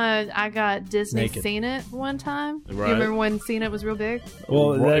That's you? why I got Disney Naked. Seen It one time. Right. You remember when Seen It was real big?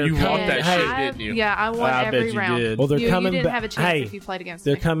 Well, they're You coming- walked that hey, shit, didn't you? Yeah, I won I every bet you round. did. Well, they're you coming didn't back. have a chance Hey, if you played against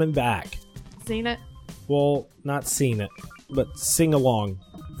they're me. coming back. Seen It? Well, not seen it, but sing along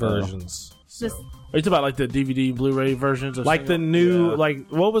versions. This, Are you talking about like the DVD, Blu-ray versions? Of Like the new, like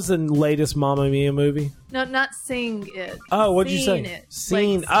what was the latest Mamma Mia movie? no, not Sing It. Oh, what'd you say? Seen It.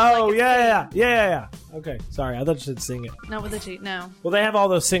 Seen. Like, Oh, like a yeah. Okay, sorry, I thought you said sing it. sing. Not with a cheat. No, Well, they have all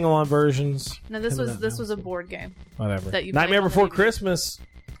those sing along versions. no. This Coming was out this now. was a board game. Whatever. that you Nightmare played on Before the Christmas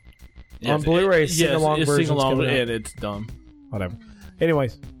Yes, on Blu-ray. yes, Sing along it's versions. sing along, coming out. and it's dumb. Whatever.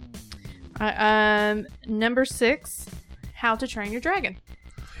 Anyways, Number 6, How to Train Your Dragon.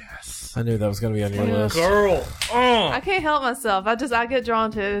 I knew that was going to be on your Yeah. list. Girl, I can't help myself. I get drawn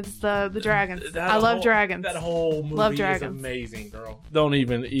to it. It's the dragons. I love dragons. That whole movie Love is dragons. amazing, girl. Don't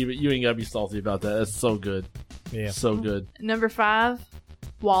even you ain't gotta be salty about that. That's so good, Yeah. so good. Number 5,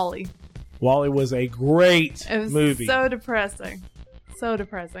 Wall-E. WALL-E was a great It was movie. so depressing. So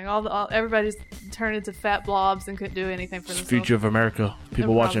depressing. Everybody just turned into fat blobs and couldn't do anything for themselves. Future of America.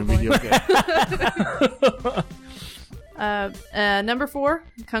 People watching Probably. video games. Number 4,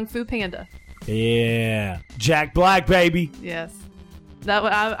 Kung Fu Panda. Yeah. Jack Black, baby. Yes. That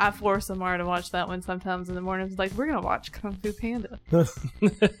one, I force Amara to watch that one sometimes in the mornings. Like, we're gonna watch Kung Fu Panda.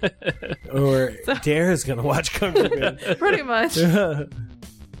 Or Dara's going to watch Kung Fu Panda. Pretty much.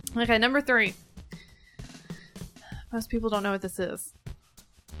 Okay, number 3. Most people don't know what this is.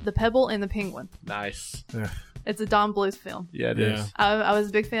 The Pebble and the Penguin. Nice. It's a Don Bluth film. Yeah, it Yeah. is. I was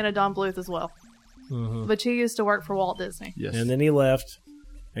a big fan of Don Bluth as well. But he used to work for Walt Disney. Yes. And then he left,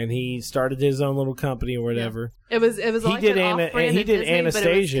 and he started his own little company or whatever. It was like did an off-brand he of did Disney, Anastasia, but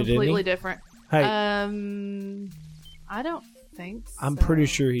it was didn't he? completely different. Hey, I don't think so. I'm pretty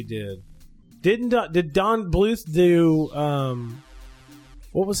sure he did. Did Don Bluth do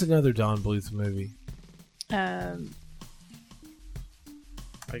what was another Don Bluth movie?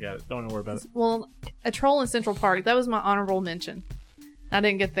 I got it. Don't worry about it. Well, A Troll in Central Park. That was my honorable mention. I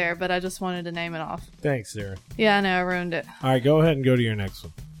didn't get there, but I just wanted to name it off. Thanks, Sarah. Yeah, I know. I ruined it. All right, go ahead and go to your next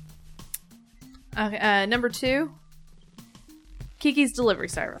one. Okay, number 2, Kiki's Delivery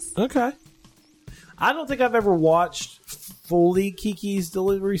Service. Okay. I don't think I've ever watched fully Kiki's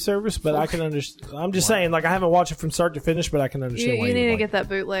Delivery Service, but I can understand. I'm just saying, like, I haven't watched it from start to finish, but I can understand why You need to like get that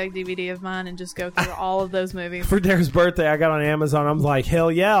bootleg DVD of mine and just go through all of those movies. For Dara's birthday, I got on Amazon. I'm like,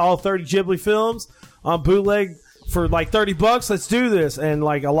 hell yeah, all 30 Ghibli films on bootleg for like $30. Let's do this. And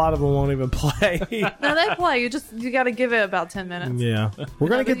like a lot of them won't even play. No, they play. You got to give it about 10 minutes. Yeah, we're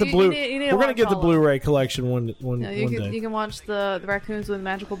gonna No, get but the you We're need to gonna watch get the all of Blu-ray collection one You day. can watch the raccoons with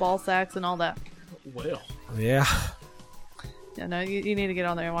magical ball sacks and all that. Well. Yeah. Yeah, no, you need to get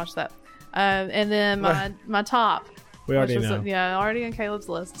on there and watch that. And then my top. We already which was, know. Yeah, already on Caleb's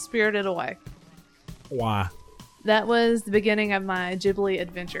list. Spirited Away. Why? That was the beginning of my Ghibli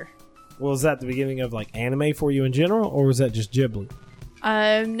adventure. Well, was that the beginning of like anime for you in general, or was that just Ghibli?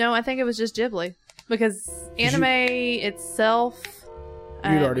 No, I think it was just Ghibli because anime itself.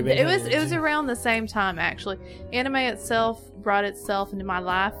 You'd already been It was into it. around the same time actually. Anime itself brought itself into my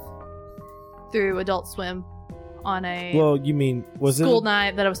life through Adult Swim on a Well, you mean was school it?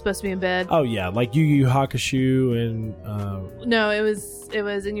 night that I was supposed to be in bed. Oh yeah, like Yu Yu Hakusho and. No, it was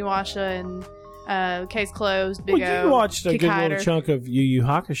Inuyasha and Case Closed. Big Well, O, you watched a Kick good Hider. little chunk of Yu Yu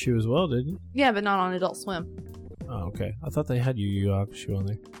Hakusho as well, didn't you? Yeah, but not on Adult Swim. Oh, okay. I thought they had Yu Yu Hakusho on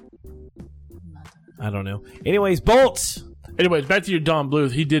there. I don't know. Anyways, Bolts. Anyways, back to your Don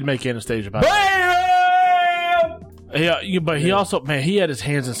Bluth. He did make Anastasia. By Yeah, but he also, man, he had his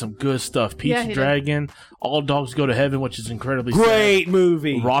hands in some good stuff. Pete's Yeah, he did. Dragon, All Dogs Go to Heaven, which is incredibly Great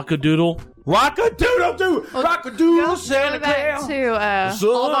movie. sad. Rockadoodle. Rockadoodle doo. Rockadoodle Go Santa back Claus. to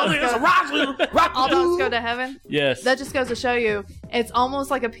All Dogs Go to Heaven. Yes. That just goes to show you, it's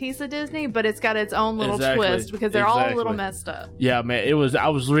almost like a piece of Disney, but it's got its own little Exactly. twist because they're all a little Exactly. messed up. Yeah, man. It was. I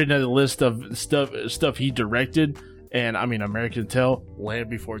was reading the list of stuff he directed, and I mean, American Tail, Land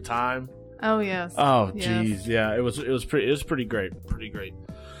Before Time. Oh yes. Oh, Yes. jeez, yeah. It was pretty great. Pretty great.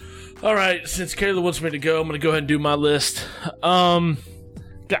 All right, since Kayla wants me to go, I'm gonna go ahead and do my list.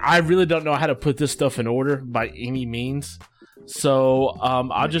 I really don't know how to put this stuff in order by any means, so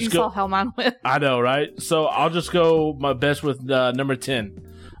I'll just you go. saw how mine went. I know, right? So I'll just go my best with number 10.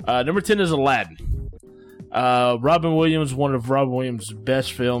 Number 10 is Aladdin. Robin Williams, one of Robin Williams'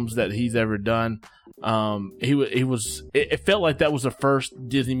 best films that he's ever done. It felt like that was the first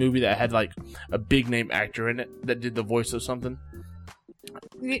Disney movie that had like a big name actor in it that did the voice of something.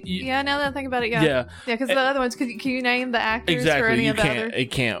 Yeah, now that I think about it, yeah. Yeah. Yeah, because the other ones, can you name the actors or Exactly, any you of the can't. other?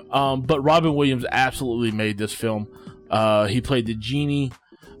 It can't. But Robin Williams absolutely made this film. He played the genie,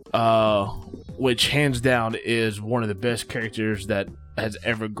 which hands down is one of the best characters that has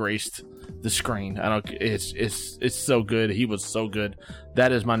ever graced the screen. It's so good. He was so good.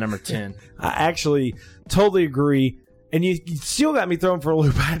 That is my number 10. I actually totally agree. And you still got me thrown for a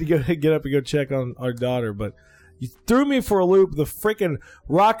loop. I had to get up and go check on our daughter, but you threw me for a loop. The freaking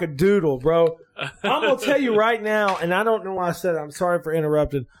Rockadoodle, bro. I'm going to tell you right now, and I don't know why I said it. I'm sorry for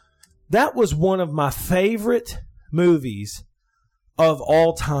interrupting. That was one of my favorite movies of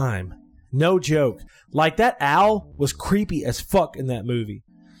all time. No joke. Like, that owl was creepy as fuck in that movie.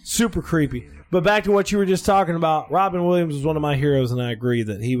 Super creepy. But back to what you were just talking about, Robin Williams was one of my heroes, and I agree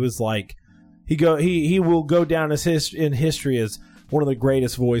that he was like, he will go down as in history as one of the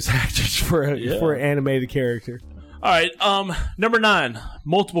greatest voice actors for an animated character. All right, number 9,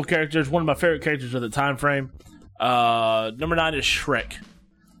 multiple characters. One of my favorite characters of the time frame. Number 9 is Shrek.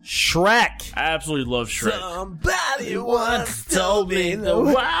 Shrek. I absolutely love Shrek. Somebody once told me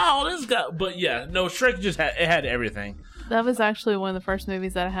Wow, this guy. But yeah, no, Shrek just had everything. That was actually one of the first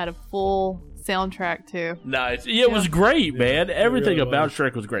movies that I had a full soundtrack to. Nice. Yeah, it was great, man. Everything really about was.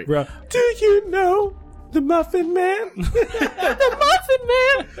 Shrek was great. Bro, do you know the Muffin Man? The Muffin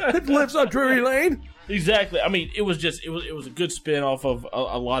Man that lives on Drury Lane. Exactly. I mean, it was a good spin off of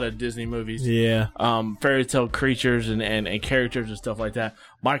a lot of Disney movies. Yeah. Fairy tale creatures and characters and stuff like that.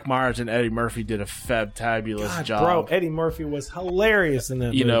 Mike Myers and Eddie Murphy did a fabulous job. Bro, Eddie Murphy was hilarious in that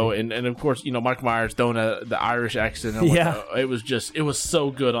movie. You know, and of course, you know, Mike Myers throwing the Irish accent. And it was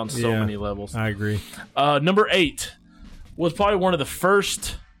so good on so many levels. I agree. Number 8 was probably one of the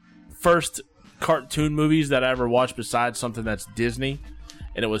first cartoon movies that I ever watched besides something that's Disney,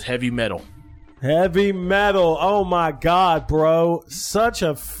 and it was Heavy Metal. Heavy Metal. Oh my God, bro! Such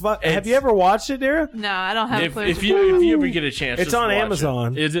a Have you ever watched it, Dara? No, I don't have a clue. If you ever get a chance, it's just on watch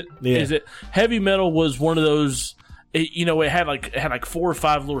Amazon. Is it? Yeah. Is it? Heavy Metal was one of those. It had like 4 or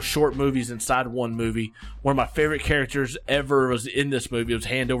 5 little short movies inside one movie. One of my favorite characters ever was in this movie. It was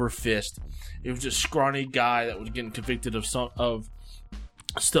Hand Over Fist. It was this scrawny guy that was getting convicted of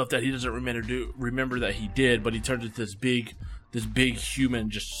stuff that he doesn't remember that he did, but he turned into this big human,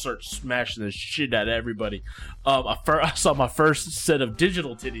 just starts smashing the shit out of everybody. I saw my first set of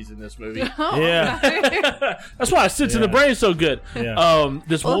digital titties in this movie. Yeah. That's why it sits in the brain so good. Yeah.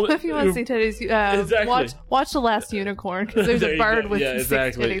 If you want to see titties, Exactly. watch The Last Unicorn, because there's a bird with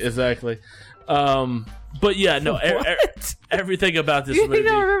six titties. Exactly. But yeah, no, everything about this You movie.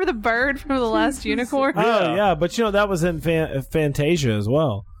 don't remember the bird from The Last Unicorn? Oh yeah, but you know that was in Fantasia as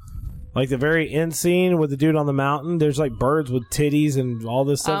well. Like the very end scene with the dude on the mountain, there's like birds with titties and all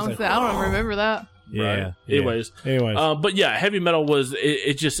this stuff. I don't remember that. Yeah. Right. Anyways. But yeah, Heavy Metal was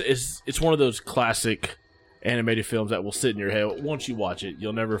it's one of those classic animated films that will sit in your head. Once you watch it,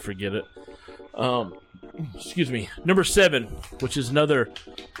 you'll never forget it. Excuse me. Number 7, which is another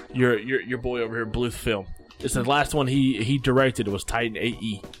your boy over here, Bluth film. It's the last one he directed. It was Titan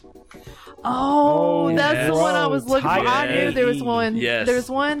AE. Oh, that's the one I was looking for. I Titan knew there was AE. one. Yes. There was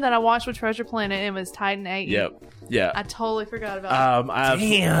one that I watched with Treasure Planet, and it was Titan 8. Yep. Yeah. I totally forgot about I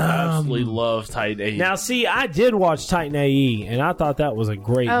absolutely love Titan AE. Now, see, I did watch Titan AE, and I thought that was a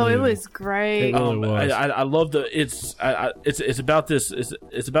great it. Oh, movie. it was great. It really was. I love it's about this.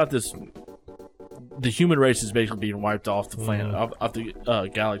 It's about this. The human race is basically being wiped off the planet, off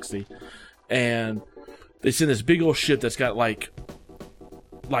the galaxy, and they send this big old ship that's got like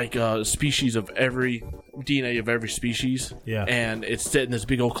species of every DNA of every species. Yeah. And it's set in this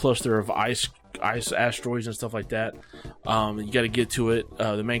big old cluster of ice asteroids and stuff like that. You got to get to it.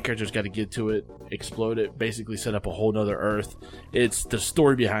 The main character's got to get to it, explode it, basically set up a whole nother Earth. It's the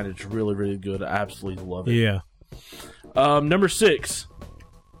story behind it's really, really good. I absolutely love it. Yeah. Number 6,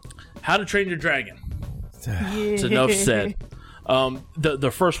 How to Train Your Dragon. It's enough said.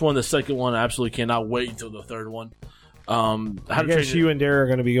 The first one, the second one, I absolutely cannot wait until the third one. I guess you and Dara are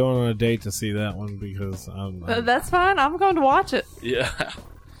going to be going on a date to see that one because That's fine. I'm going to watch it. Yeah.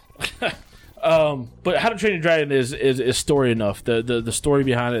 But How to Train Your Dragon is story enough. The story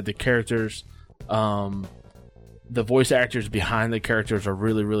behind it, the characters, the voice actors behind the characters are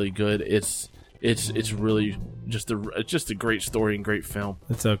really, really good. It's really just a great story and great film.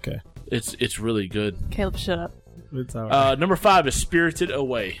 it's okay. It's really good. Caleb, shut up. It's all right. Number 5 is Spirited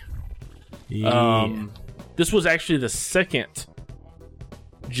Away. Yeah. This was actually the second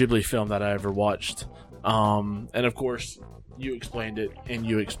Ghibli film that I ever watched. And of course, you explained it,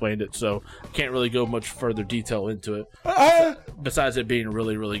 so I can't really go much further detail into it. Besides it being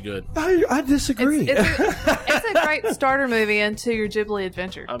really, really good. I disagree. It's a great starter movie into your Ghibli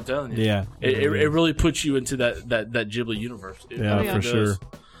adventure. I'm telling you. Yeah. It really puts you into that Ghibli universe. It Yeah, really for does.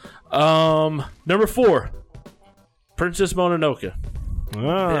 sure. Number 4, Princess Mononoke.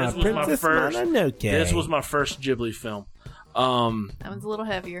 Ah, This was my Princess first- Mononoke. This was my first Ghibli film. That one's a little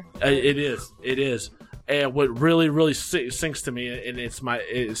heavier. It is. And what really, really sinks to me, and it's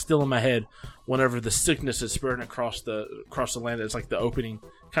still in my head, whenever the sickness is spreading across the land, it's like the opening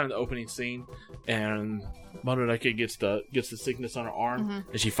scene, and Mononoke gets the sickness on her arm,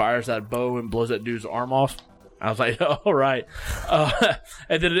 and she fires that bow and blows that dude's arm off. I was like, all right.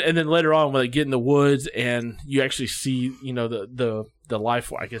 And then later on, when they get in the woods and you actually see, you know, the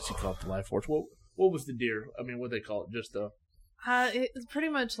life, I guess you call it the life force. What was the deer? I mean, what they call it? Just It's pretty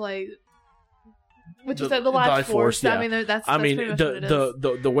much like what you The- said, the life force. yeah. I mean, that's I mean, pretty much what it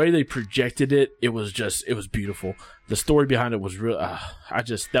is. the way they projected it, it was beautiful. The story behind it was real.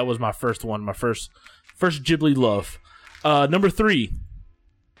 That was my first one, my first Ghibli love. Number 3,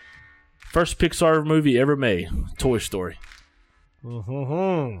 first Pixar movie ever made, Toy Story.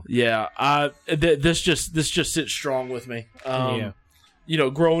 Yeah, this just sits strong with me. You know,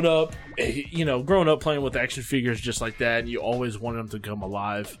 growing up playing with action figures just like that, and you always wanted them to come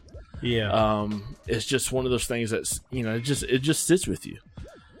alive. Yeah. It's just one of those things that's, you know, it just sits with you.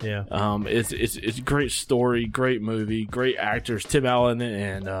 Yeah. It's a great story, great movie, great actors, Tim Allen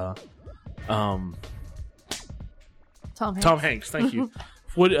and Tom Hanks. Thank you.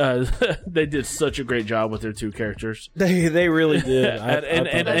 They did such a great job with their two characters. They really did. and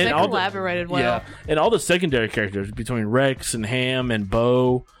They all collaborated well. Yeah, and all the secondary characters between Rex and Ham and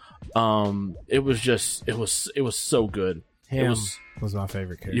Bo, it was so good. Ham was my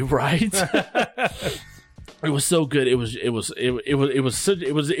favorite character. You're right. It was so good. It was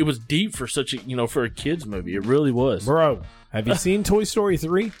deep for such a for a kids movie. It really was. Bro, have you seen Toy Story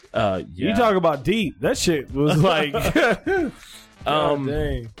 3? Yeah. You talk about deep. That shit was like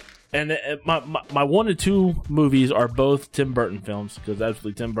dang. And my 1 and 2 movies are both Tim Burton films because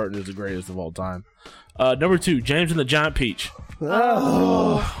absolutely Tim Burton is the greatest of all time. Number 2, James and the Giant Peach.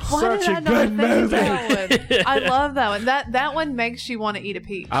 Why did I not think of that one? I love that one. That one makes you want to eat a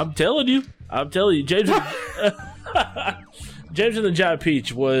peach. I'm telling you, James. James and the Giant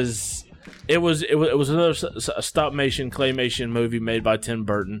Peach was another stop motion claymation movie made by Tim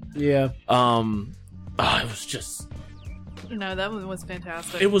Burton. Yeah. It was just. No, that one was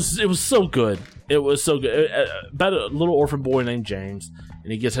fantastic. It was so good. It was so good. About a little orphan boy named James,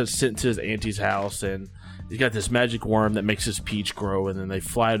 and he gets sent to his auntie's house, and he's got this magic worm that makes his peach grow, and then they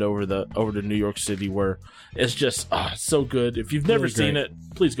fly it over to New York City, where it's just it's so good. If you've never seen it,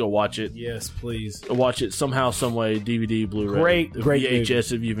 please go watch it. Yes, please. Watch it somehow, some way. DVD, Blu-ray, Great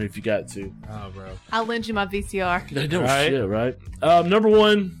VHS, even if you got to. Oh, bro. I'll lend you my VCR. No Right? shit, right? Number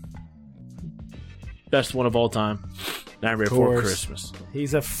 1, best one of all time. Nightmare Before Christmas.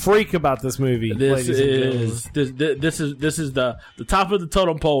 He's a freak about this movie. This is the top of the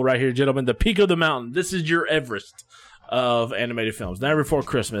totem pole right here, gentlemen. The peak of the mountain. This is your Everest of animated films. Nightmare Before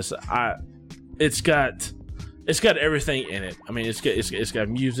Christmas. It's got everything in it. I mean, it's got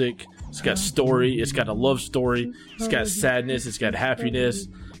music. It's got story. It's got a love story. It's got sadness. It's got happiness.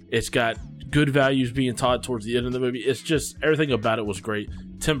 It's got good values being taught towards the end of the movie. It's just everything about it was great.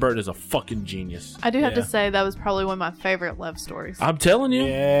 Tim Burton is a fucking genius. I do have to say that was probably one of my favorite love stories. I'm telling you,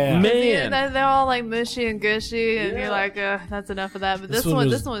 Yeah. man. They're all like mushy and gushy, and you're like, that's enough of that. But this one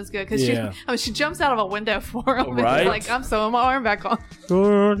is good because she jumps out of a window for him. Right. And like, I'm sewing my arm back on.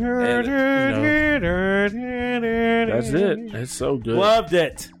 That's it. It's so good. Loved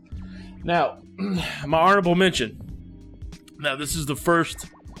it. Now, my honorable mention. Now, this is the first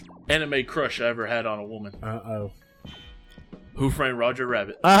anime crush I ever had on a woman. Uh-oh. Who Framed Roger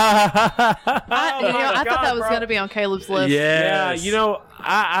Rabbit? I thought that was going to be on Caleb's list. Yeah,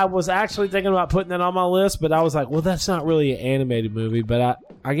 I was actually thinking about putting that on my list, but I was like, well, that's not really an animated movie, but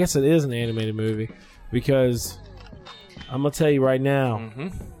I guess it is an animated movie because I'm going to tell you right now,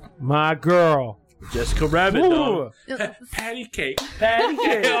 my girl, Jessica Rabbit, dog. Patty Cake.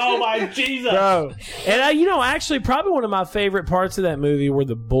 Oh, my Jesus. Bro. And, actually, probably one of my favorite parts of that movie were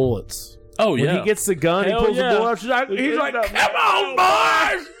the bullets. Oh, When he gets the gun, he pulls the bullet out. He's like, come on,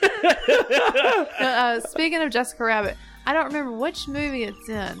 boys! Speaking of Jessica Rabbit, I don't remember which movie it's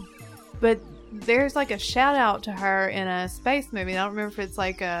in, but there's like a shout out to her in a space movie. I don't remember if it's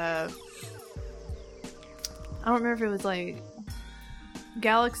like I don't remember if it was like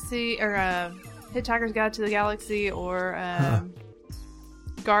Galaxy or Hitchhiker's Guide to the Galaxy or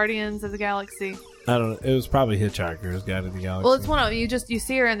Guardians of the Galaxy. I don't know. It was probably Hitchhiker's Guide to the Galaxy. Well, it's one of them. You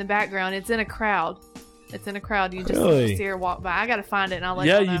see her in the background. It's in a crowd. You just Really? see her walk by. I got to find it and I'll let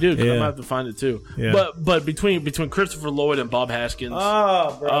you know. You do. 'Cause I'm Yeah. gonna have to find it too. Yeah. But between Christopher Lloyd and Bob Haskins,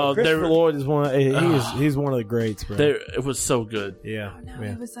 Oh, bro. Christopher Lloyd is one. He's one of the greats, bro. it was so good. Yeah. No,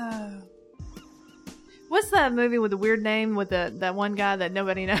 Yeah. it was what's that movie with the weird name with that one guy that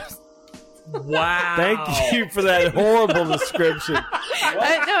nobody knows? Wow. Thank you for that horrible description. No,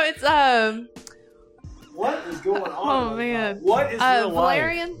 it's What is going on? oh man, What is real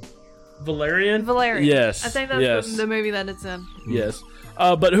life? Valerian? Yes, I think that's yes. the movie that it's in. Yes.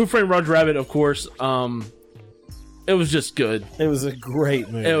 But Who Framed Roger Rabbit, of course, it was just good. It was a great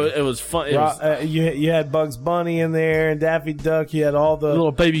movie. It was fun. It was You had Bugs Bunny in there and Daffy Duck. You had all the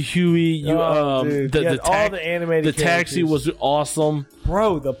little baby Huey. dude. You had all the animated. The taxi characters. was awesome.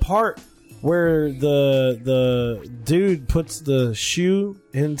 Bro, the part where the dude puts the shoe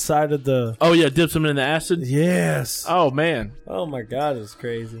inside of the Oh yeah, dips them in the acid. yes. Oh man. Oh my god, it's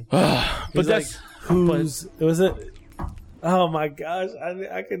crazy. But He's that's like, who's was it? Oh my gosh,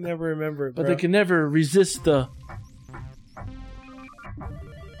 I can never remember it. but bro. they can never resist the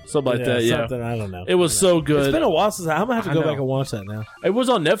something like that. Yeah, something, I don't know. it was so good. It's been a while since I'm gonna have to I go know. back and watch that now. It was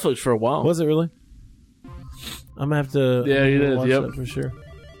on Netflix for a while. Was it really? I'm gonna have to. Yeah, you did, watch yep. that for sure.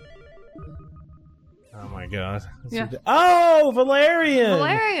 Oh my god! That's Yeah. Oh, Valerian.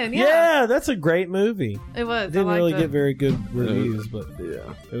 Valerian, yeah. Yeah, that's a great movie. It was. It didn't I really liked get it. very good reviews, but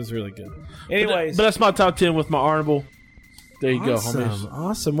Yeah. it was really good. Anyways, But that's my top 10 with my honorable. There you awesome, go, homies.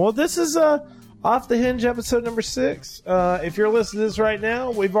 awesome. Well, this is Off the Hinge episode number 6. If you're listening to this right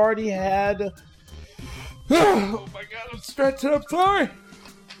now, we've already had. Oh my god! I'm stretching. I'm sorry.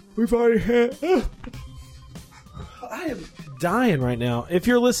 We've already had. I am dying right now. If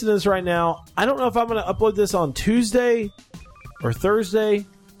you're listening to this right now, I don't know if I'm going to upload this on Tuesday or Thursday.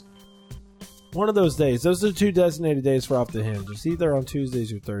 One of those days. Those are the 2 designated days for Off the Hinge. It's either on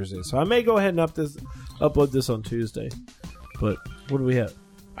Tuesdays or Thursdays. So I may go ahead and upload this on Tuesday. But what do we have?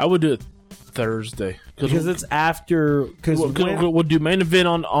 I would do it Thursday. Because it's after. We'll do main event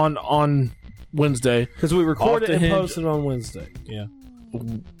on Wednesday. Because we record Off it the and Hinge. post it on Wednesday. Yeah.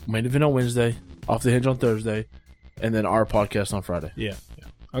 Main event on Wednesday. Off the Hinge on Thursday. And then our podcast on Friday. Yeah.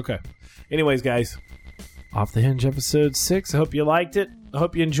 Okay. Anyways, guys. Off the Hinge episode 6. I hope you liked it. I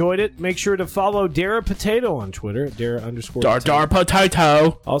hope you enjoyed it. Make sure to follow Dara Potato on Twitter. Dara_Potato. Dar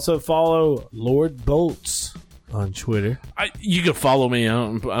Potato. Also follow Lord Bolts on Twitter. You can follow me. I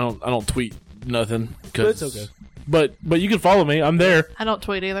don't tweet nothing. It's okay. But you can follow me. I'm there. I don't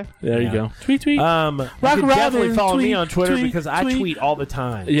tweet either. There you go. Tweet. You Rock can definitely Robin, follow me tweet, on Twitter tweet, because I tweet. tweet all the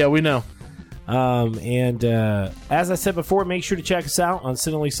time. Yeah, we know. And as I said before, make sure to check us out on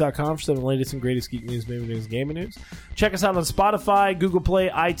CinemaLeaks.com for some of the latest and greatest geek news, movie news, gaming news. Check us out on Spotify, Google Play,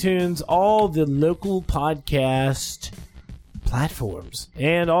 iTunes, all the local podcast platforms.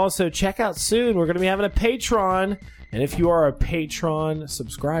 And also check out soon, we're going to be having a Patreon. And if you are a Patreon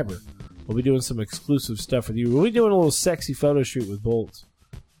subscriber, we'll be doing some exclusive stuff with you. We'll be doing a little sexy photo shoot with Bolts.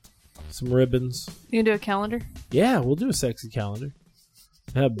 Some ribbons. You can do a calendar. Yeah, we'll do a sexy calendar.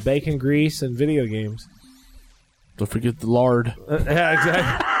 Have bacon grease and video games. Don't forget the lard. Yeah,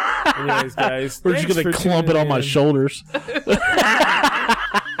 exactly. Anyways, guys, We're just thanks gonna for clump it tuning on my in. shoulders.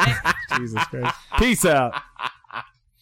 Jesus Christ. Peace out.